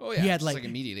better. Oh, yeah. He had Just like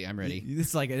immediately, I'm ready.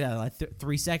 It's like,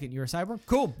 3 second, you're a cyber?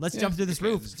 Cool, let's jump through this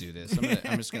roof. Let's do this.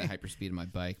 I'm just going to hyperspeed my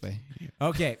bike.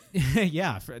 Okay.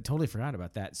 Yeah, totally forgot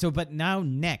about that. So, but now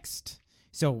next.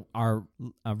 So our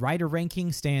rider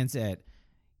ranking stands at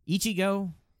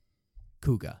Ichigo,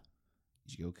 Kuga.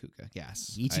 Ichigo, Kuga,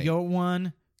 yes. Ichigo at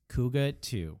 1, Kuga at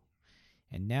 2.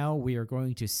 And now we are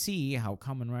going to see how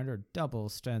Kamen Rider Double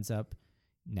stands up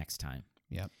next time.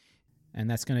 Yep. And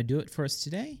that's going to do it for us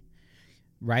today.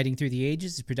 Riding Through the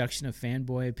Ages is a production of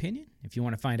Fanboy Opinion. If you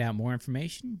want to find out more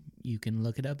information, you can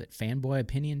look it up at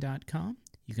fanboyopinion.com.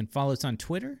 You can follow us on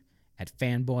Twitter at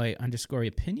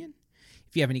fanboy_opinion.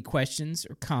 If you have any questions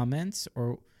or comments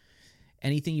or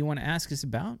anything you want to ask us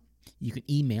about, you can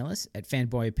email us at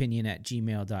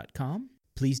fanboyopinion@gmail.com.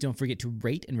 Please don't forget to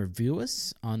rate and review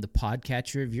us on the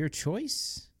podcatcher of your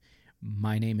choice.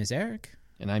 My name is Eric.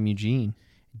 And I'm Eugene.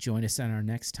 Join us on our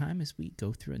next time as we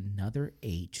go through another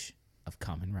age of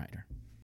Kamen Rider.